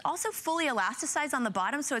 It's also fully elasticized on the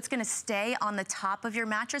bottom, so it's going to stay on the top of your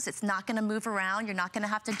mattress. It's not going to move around. You're not going to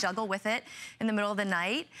have to juggle with it in the middle of the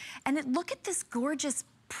night. And look at this gorgeous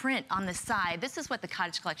print on the side. This is what the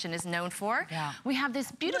Cottage Collection is known for. Yeah. We have this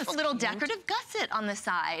beautiful little decorative gusset on the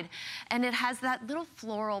side, and it has that little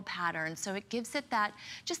floral pattern, so it gives it that,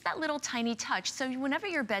 just that little tiny touch. So whenever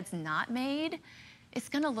your bed's not made, it's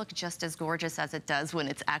gonna look just as gorgeous as it does when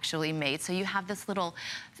it's actually made. So you have this little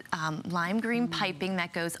lime green piping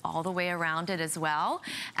that goes all the way around it as well.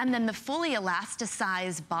 And then the fully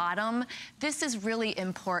elasticized bottom, this is really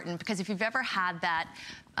important because if you've ever had that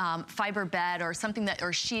fiber bed or something that,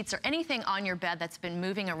 or sheets or anything on your bed that's been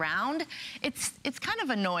moving around, it's kind of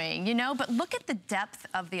annoying, you know, but look at the depth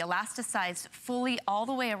of the elasticized fully all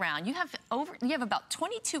the way around. You have about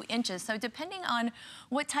 22 inches, so depending on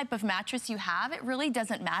what type of mattress you have, it really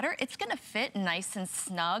doesn't matter. It's gonna fit nice and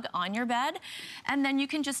snug on your bed, and then you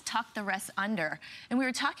can just tuck the rest under. And we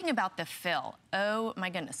were talking about the fill. Oh my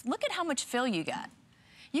goodness, look at how much fill you get.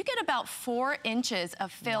 You get about 4 inches of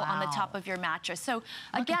fill on the top of your mattress. So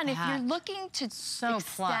again, if you're looking to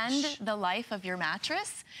extend the life of your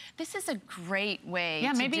mattress, this is a great way to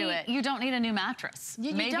do it. Maybe you don't need a new mattress.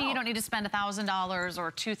 Maybe you don't need to spend $1,000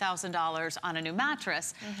 or $2,000 on a new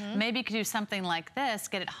mattress. Maybe you could do something like this,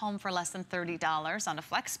 get it home for less than $30 on a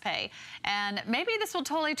flex pay. And maybe this will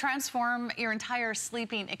totally transform your entire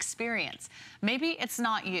sleeping experience. Maybe it's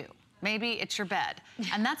not you. Maybe it's your bed.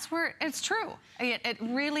 And that's where it's true. It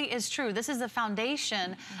really is true. This is the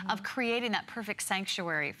foundation of creating that perfect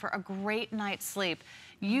sanctuary for a great night's sleep.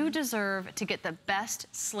 You deserve to get the best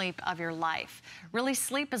sleep of your life. Really,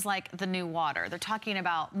 sleep is like the new water. They're talking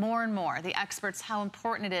about more and more, the experts, how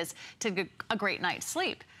important it is to get a great night's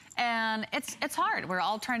sleep. And it's hard. We're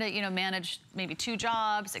all trying to, you know, manage maybe 2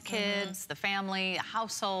 jobs, the kids, the family, the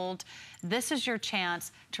household. This is your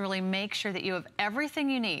chance to really make sure that you have everything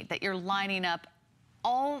you need, that you're lining up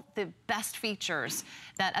all the best features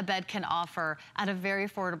that a bed can offer at a very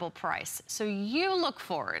affordable price. So you look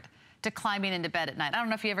forward to climbing into bed at night. I don't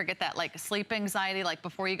know if you ever get that like sleep anxiety, like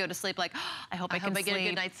before you go to sleep, like, oh, I hope I can sleep. Get a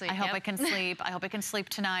good night's sleep. I hope I can sleep. I hope I can sleep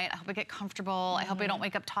tonight. I hope I get comfortable. I hope I don't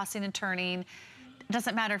wake up tossing and turning. It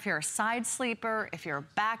doesn't matter if you're a side sleeper, if you're a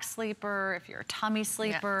back sleeper, if you're a tummy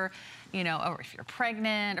sleeper, you know, or if you're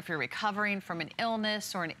pregnant, or if you're recovering from an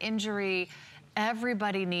illness or an injury.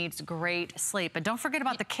 Everybody needs great sleep. And don't forget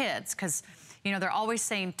about the kids, because you know, they're always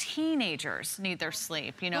saying teenagers need their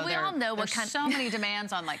sleep. You know, well, we all know there's so many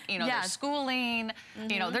demands on, like, you know, their schooling.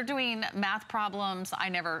 You know, they're doing math problems I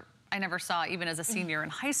never saw even as a senior in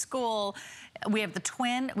high school. We have the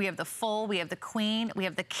twin, we have the full, we have the queen, we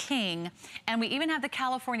have the king, and we even have the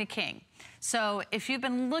California king. So if you've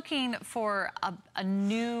been looking for a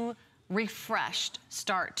new, refreshed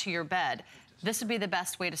start to your bed, this would be the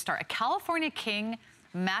best way to start. A California king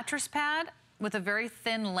mattress pad with a very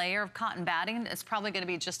thin layer of cotton batting is probably gonna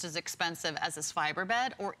be just as expensive as this fiber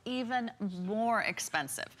bed, or even more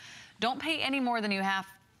expensive. Don't pay any more than you have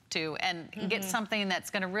to, and get something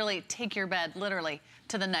that's gonna really take your bed literally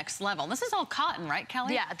to the next level. This is all cotton, right,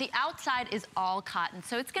 Kelly? Yeah, the outside is all cotton,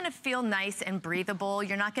 so it's gonna feel nice and breathable.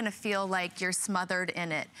 You're not gonna feel like you're smothered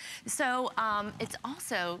in it. So it's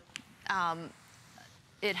also,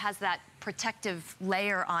 it has that protective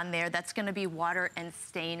layer on there that's gonna be water and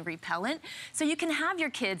stain repellent. So you can have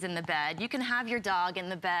your kids in the bed, you can have your dog in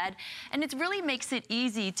the bed, and it really makes it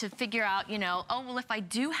easy to figure out, you know, oh, well, if I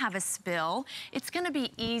do have a spill, it's gonna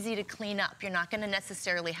be easy to clean up. You're not gonna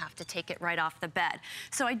necessarily have to take it right off the bed.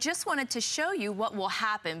 So I just wanted to show you what will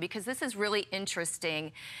happen, because this is really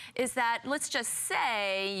interesting, is that let's just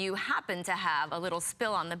say you happen to have a little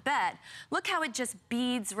spill on the bed. Look how it just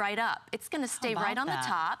beads right up. It's gonna stay right on the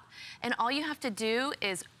top, and all you have to do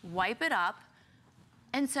is wipe it up.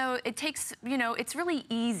 And so it takes, you know, it's really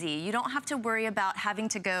easy. You don't have to worry about having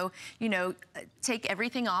to go, you know, take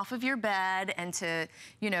everything off of your bed and to,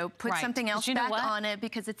 you know, put something else back on it,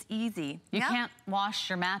 because it's easy. You can't wash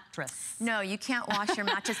your mattress. No, you can't wash your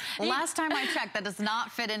mattress. Last time I checked, that does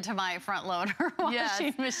not fit into my front loader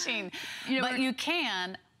washing machine. You know, but you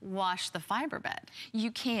can wash the fiber bed?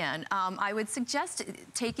 You can. I would suggest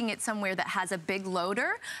taking it somewhere that has a big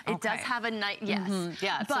loader. It does have a nice, yes.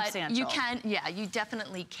 Yeah, it's but substantial. you can, yeah, you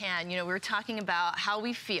definitely can. You know, we're talking about how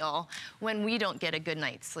we feel when we don't get a good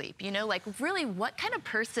night's sleep. You know, like really, what kind of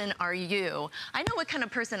person are you? I know what kind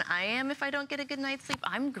of person I am if I don't get a good night's sleep.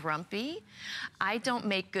 I'm grumpy. I don't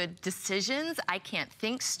make good decisions. I can't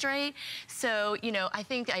think straight. So, you know, I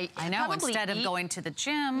think I know, probably instead of going to the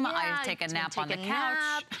gym, I take a nap on the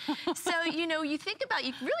couch. So, you know, you think about,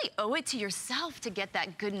 you really owe it to yourself to get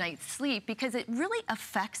that good night's sleep because it really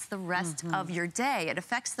affects the rest of your day. It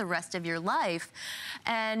affects the rest of your life.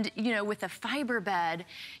 And, you know, with a fiber bed,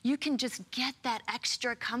 you can just get that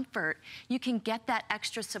extra comfort. You can get that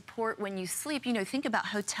extra support when you sleep. You know, think about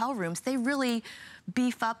hotel rooms. They really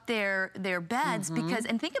beef up their beds because,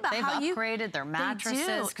 and think about how they've upgraded their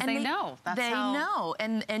mattresses because they know. They know.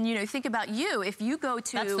 And, you know, think about you. If you go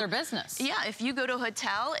to... That's their business. Yeah, if you go to a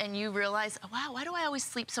hotel and you realize, oh, wow, why do I always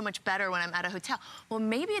sleep so much better when I'm at a hotel? Well,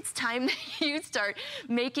 maybe it's time that you start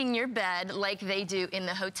making your bed like they do in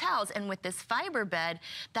the hotels. And with this fiber bed,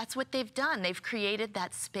 that's what they've done. They've created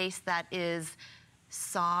that space that is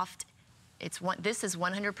soft. This is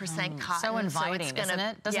 100% cotton. So inviting, so isn't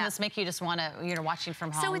it? Doesn't this make you just want to, you're watching from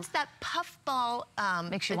home? So it's that puffball.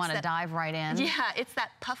 Makes you want to dive right in. Yeah, it's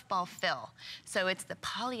that puffball fill. So it's the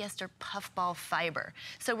polyester puffball fiber.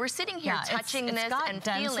 So we're sitting here touching this and feeling this. It's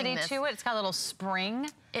got density to it. It's got a little spring.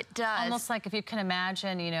 It does. Almost like if you can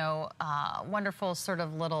imagine, you know, wonderful sort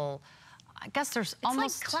of little, I guess there's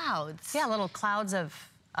almost like clouds. Yeah, little clouds of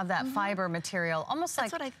that fiber material. Almost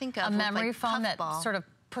That's like what I think of a memory like foam that puffball. sort of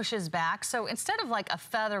pushes back. So instead of like a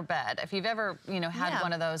feather bed, if you've ever, you know, had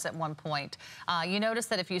one of those at one point, you notice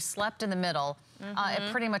that if you slept in the middle,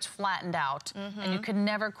 it pretty much flattened out and you could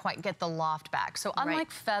never quite get the loft back. So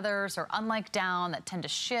unlike feathers or unlike down that tend to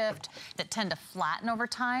shift, that tend to flatten over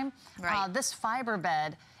time, this fiber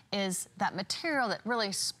bed is that material that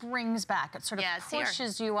really springs back. It sort of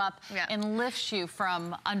pushes you up and lifts you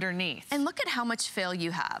from underneath. And look at how much fill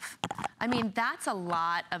you have. I mean, that's a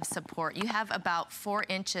lot of support. You have about 4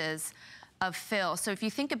 inches of fill. So if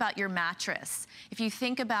you think about your mattress, if you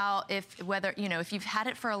think about if you've had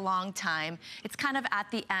it for a long time, it's kind of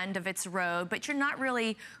at the end of its road, but you're not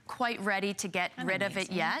really quite ready to get rid of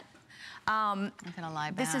it yet. I'm gonna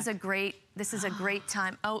lie back. This is a great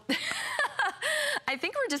time. Oh. I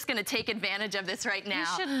think we're just going to take advantage of this right now. You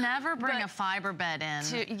should never bring a fiber bed in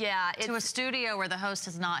to a studio where the host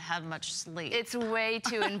has not had much sleep. It's way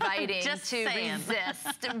too inviting to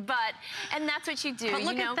resist. And that's what you do. But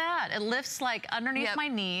look at that. It lifts like underneath my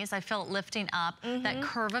knees. I feel it lifting up. That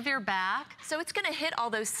curve of your back. So it's going to hit all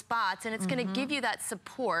those spots and it's going to give you that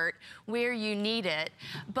support where you need it.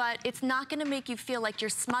 But it's not going to make you feel like you're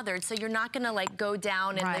smothered. So you're not going to like go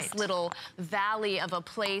down in this little valley of a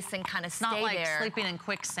place and kind of stay not like there. Sleeping in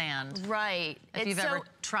quicksand. Right. If you've ever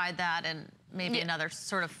tried that and maybe another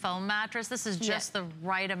sort of foam mattress, this is just the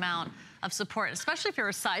right amount of support, especially if you're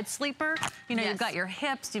a side sleeper. You know, you've got your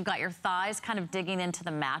hips, you've got your thighs kind of digging into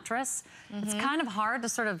the mattress. It's kind of hard to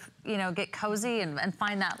sort of, you know, get cozy and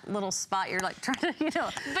find that little spot you're like trying to, you know,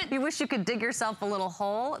 but you wish you could dig yourself a little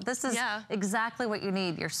hole. This is exactly what you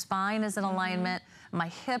need. Your spine is in alignment. My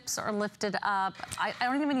hips are lifted up. I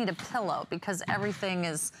don't even need a pillow because everything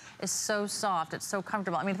is so soft. It's so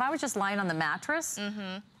comfortable. I mean, if I was just lying on the mattress,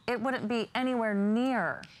 it wouldn't be anywhere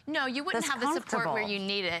near. No, you wouldn't have the support where you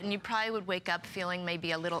need it, and you probably would wake up feeling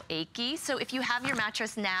maybe a little achy. So if you have your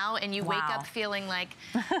mattress now and you wake up feeling like,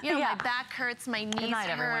 you know, my back hurts, my knees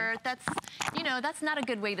hurt, that's, you know, that's not a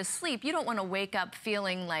good way to sleep. You don't want to wake up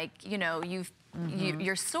feeling like, you know,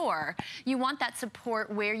 you're sore. You want that support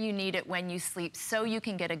where you need it when you sleep so you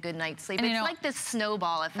can get a good night's sleep. It's like this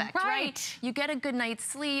snowball effect, right? You get a good night's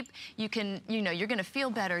sleep, you can, you know, you're going to feel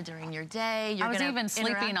better during your day. I was even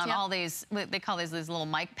sleeping on all these, they call these little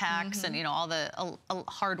mic packs and, you know, all the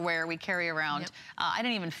hardware we carry around. I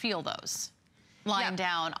didn't even feel those lying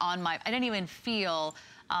down on I didn't even feel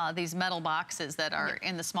these metal boxes that are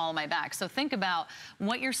in the small of my back. So think about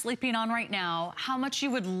what you're sleeping on right now, how much you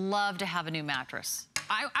would love to have a new mattress.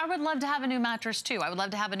 I would love to have a new mattress too. I would love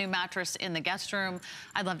to have a new mattress in the guest room.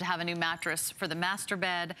 I'd love to have a new mattress for the master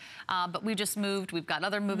bed. But we just moved. We've got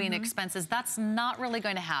other moving expenses. That's not really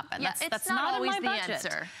going to happen. That's not always in my the budget.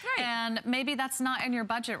 answer. And maybe that's not in your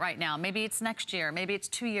budget right now. Maybe it's next year. Maybe it's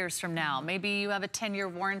 2 years from now. Maybe you have a 10-year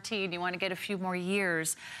warranty and you want to get a few more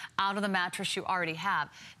years out of the mattress you already have.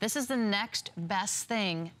 This is the next best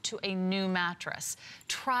thing to a new mattress.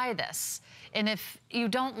 Try this. And if you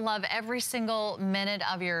don't love every single minute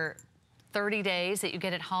of your 30 days that you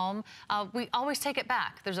get at home, we always take it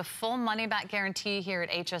back. There's a full money-back guarantee here at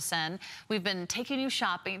HSN. We've been taking you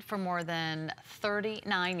shopping for more than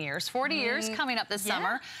 39 years, 40 years coming up this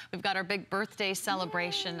summer. We've got our big birthday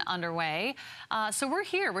celebration underway. So we're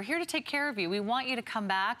here to take care of you. We want you to come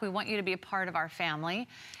back. We want you to be a part of our family.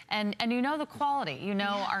 And you know the quality. You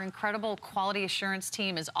know our incredible quality assurance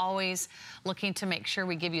team is always looking to make sure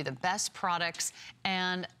we give you the best products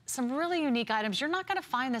and some really unique items. You're not gonna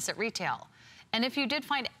find this at retail. And if you did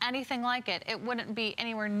find anything like it, it wouldn't be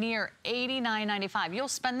anywhere near $89.95. You'll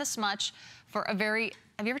spend this much for a very,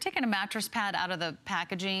 have you ever taken a mattress pad out of the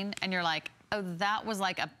packaging and you're like, oh, that was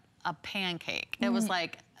like a pancake. It was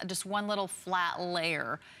like just one little flat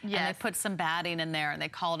layer. And they put some batting in there and they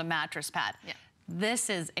call it a mattress pad. This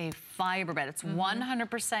is a fiber bed. It's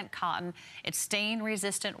 100% cotton. It's stain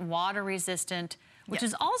resistant, water resistant, which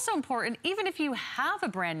is also important even if you have a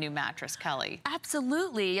brand new mattress, Kelly.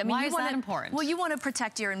 Absolutely. I mean, why is that important? Well, you want to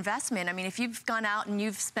protect your investment. I mean, if you've gone out and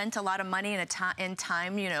you've spent a lot of money and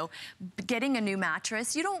time, you know, getting a new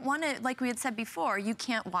mattress, you don't want to, like we had said before, you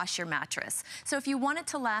can't wash your mattress. So if you want it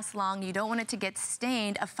to last long, you don't want it to get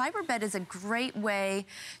stained, a fiber bed is a great way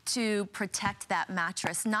to protect that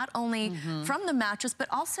mattress, not only from the mattress, but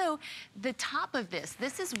also the top of this.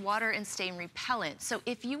 This is water and stain repellent. So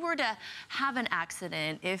if you were to have an accident,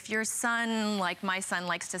 if your son, like my son,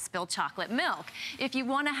 likes to spill chocolate milk, if you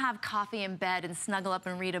want to have coffee in bed and snuggle up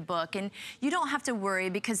and read a book, and you don't have to worry,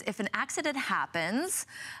 because if an accident happens,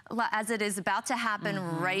 as it is about to happen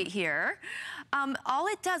right here, all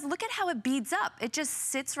it does, look at how it beads up. It just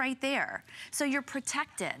sits right there. So you're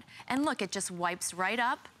protected. And look, it just wipes right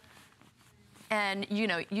up. And you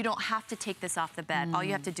know, you don't have to take this off the bed. All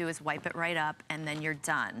you have to do is wipe it right up and then you're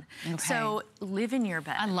done. So live in your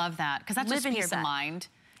bed. I love that, because that's just peace of mind.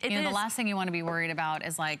 It you know, is. the last thing you want to be worried about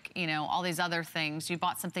is, like, you know, all these other things. You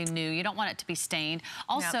bought something new. You don't want it to be stained.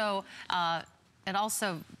 Also, it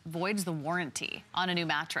also voids the warranty on a new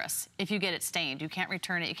mattress. If you get it stained, you can't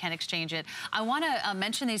return it, you can't exchange it. I want to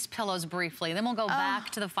mention these pillows briefly, then we'll go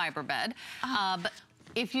back to the fiber bed. But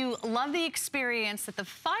if you love the experience that the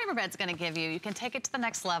fiber bed's gonna give you, you can take it to the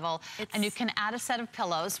next level and you can add a set of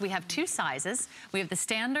pillows. We have two sizes. We have the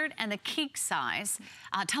standard and the king size.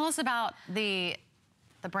 Tell us about the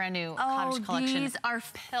brand new Cottage collection. These are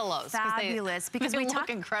pillows. fabulous because we look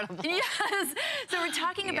incredible. Yes. So we're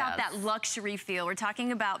talking about that luxury feel. We're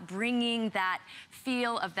talking about bringing that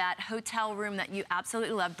feel of that hotel room that you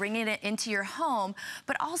absolutely love, bringing it into your home,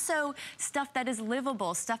 but also stuff that is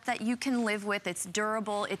livable, stuff that you can live with. It's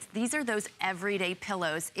durable. These are those everyday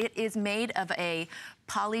pillows. It is made of a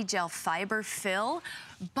polygel fiber fill,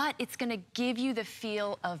 but it's going to give you the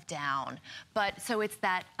feel of down. But so it's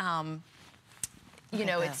that. You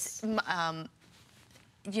know, it's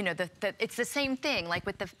you know, it's the same thing, like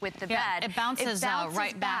with the bed. It bounces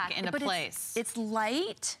right back into place. It's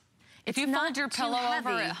light. If you fold your pillow over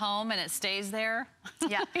at home and it stays there,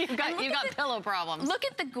 you've got pillow problems. Look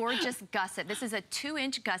at the gorgeous gusset. This is a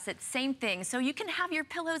 2-inch gusset, same thing. So you can have your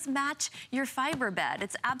pillows match your fiber bed.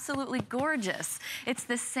 It's absolutely gorgeous. It's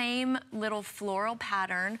the same little floral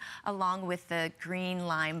pattern along with the green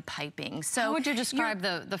lime piping. So how would you describe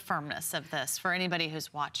the firmness of this for anybody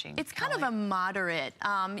who's watching? It's kind of a moderate,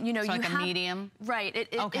 you know, so like a medium? Right.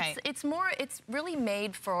 It's really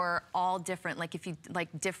made for all different, like if you like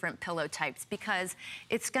different pillow types, because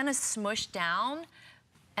it's gonna smush down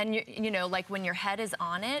and you know, like when your head is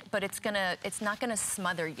on it, but it's not gonna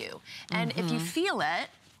smother you. And if you feel it,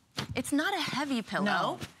 it's not a heavy pillow.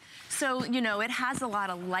 No. So, you know, it has a lot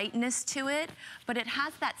of lightness to it, but it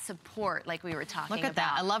has that support like we were talking about. Look at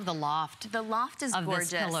that. I love the loft. The loft is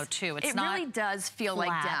gorgeous. This pillow too. It really does feel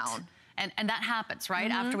like down. And that happens,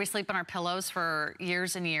 right? After we sleep on our pillows for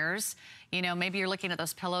years and years, you know, maybe you're looking at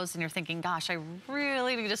those pillows and you're thinking, gosh, I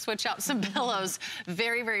really need to switch out some pillows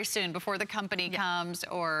very, very soon before the company comes,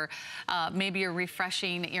 or maybe you're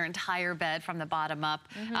refreshing your entire bed from the bottom up.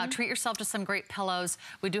 Treat yourself to some great pillows.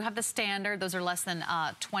 We do have the standard. Those are less than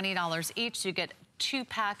 $20 each. So you get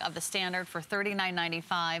 2-pack of the standard for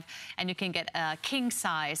 $39.95, and you can get a king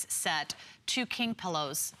size set, 2 king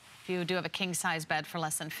pillows. If you do have a king size bed for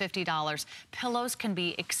less than $50. Pillows can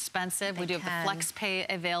be expensive. We do have the flex pay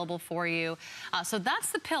available for you. So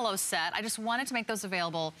that's the pillow set. I just wanted to make those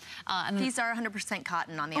available. And these are 100%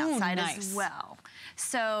 cotton on the outside as well.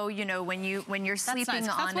 So, you know, when you're sleeping on it.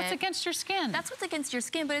 That's what's against your skin. That's what's against your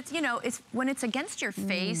skin, but it's, you know, when it's against your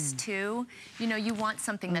face too, you know, you want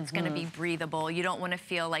something that's gonna be breathable. You don't wanna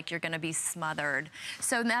feel like you're gonna be smothered.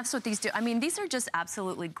 So that's what these do. I mean, these are just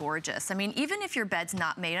absolutely gorgeous. I mean, even if your bed's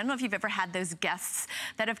not made, I don't know if if you've ever had those guests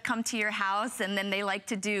that have come to your house and then they like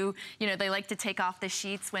to do, you know, they like to take off the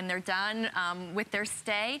sheets when they're done with their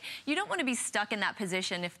stay. You don't want to be stuck in that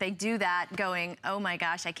position if they do that going, oh my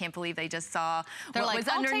gosh, I can't believe they just saw They're what like, was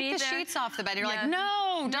I'll underneath take the there. sheets off the bed. You're Yeah. like,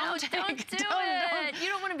 no, don't don't do it. You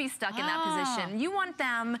don't want to be stuck in that position. You want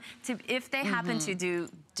them to, if they happen to do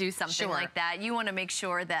something like that, you want to make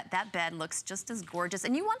sure that that bed looks just as gorgeous.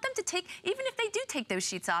 And you want them to take, even if they do take those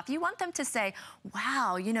sheets off, you want them to say,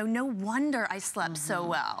 wow, you know, no wonder I slept so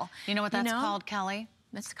well. You know what that's called, Kelly?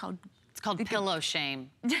 That's called... It's called pillow shame.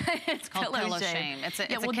 It's called pillow shame. It's a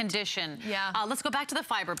condition. Yeah. Let's go back to the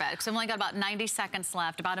fiber bed, because I've only got about 90 seconds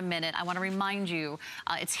left, about a minute. I want to remind you,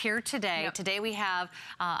 it's here today. Yep. Today we have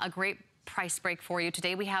a great price break for you.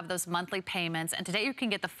 Today we have those monthly payments, and today you can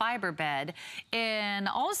get the fiber bed in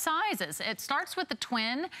all sizes. It starts with the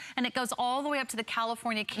twin, and it goes all the way up to the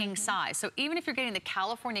California king size. So even if you're getting the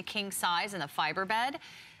California king size in the fiber bed,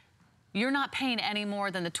 you're not paying any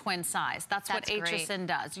more than the twin size. That's what HSN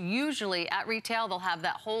does. Usually at retail, they'll have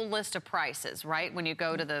that whole list of prices, right? When you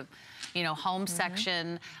go to the, you know, home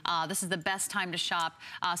section, this is the best time to shop.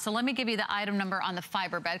 So let me give you the item number on the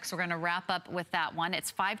fiber bed, because we're gonna wrap up with that one.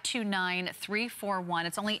 It's 529341.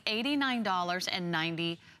 It's only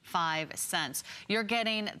 $89.95. You're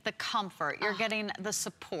getting the comfort, you're getting the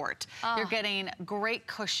support, you're getting great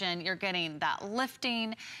cushion, you're getting that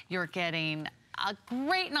lifting, you're getting a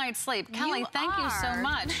great night's sleep. Kelly, thank you so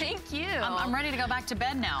much. Thank you. I'm ready to go back to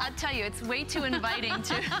bed now. I'll tell you, it's way too inviting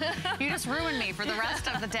to... You just ruined me for the rest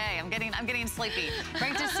of the day. I'm getting sleepy.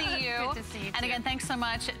 Great to see you. Good to see you, And again, thanks so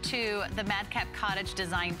much to the Madcap Cottage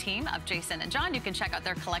design team of Jason and John. You can check out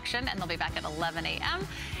their collection, and they'll be back at 11 a.m.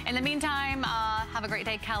 In the meantime, have a great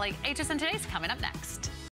day, Kelly. HSN Today's coming up next.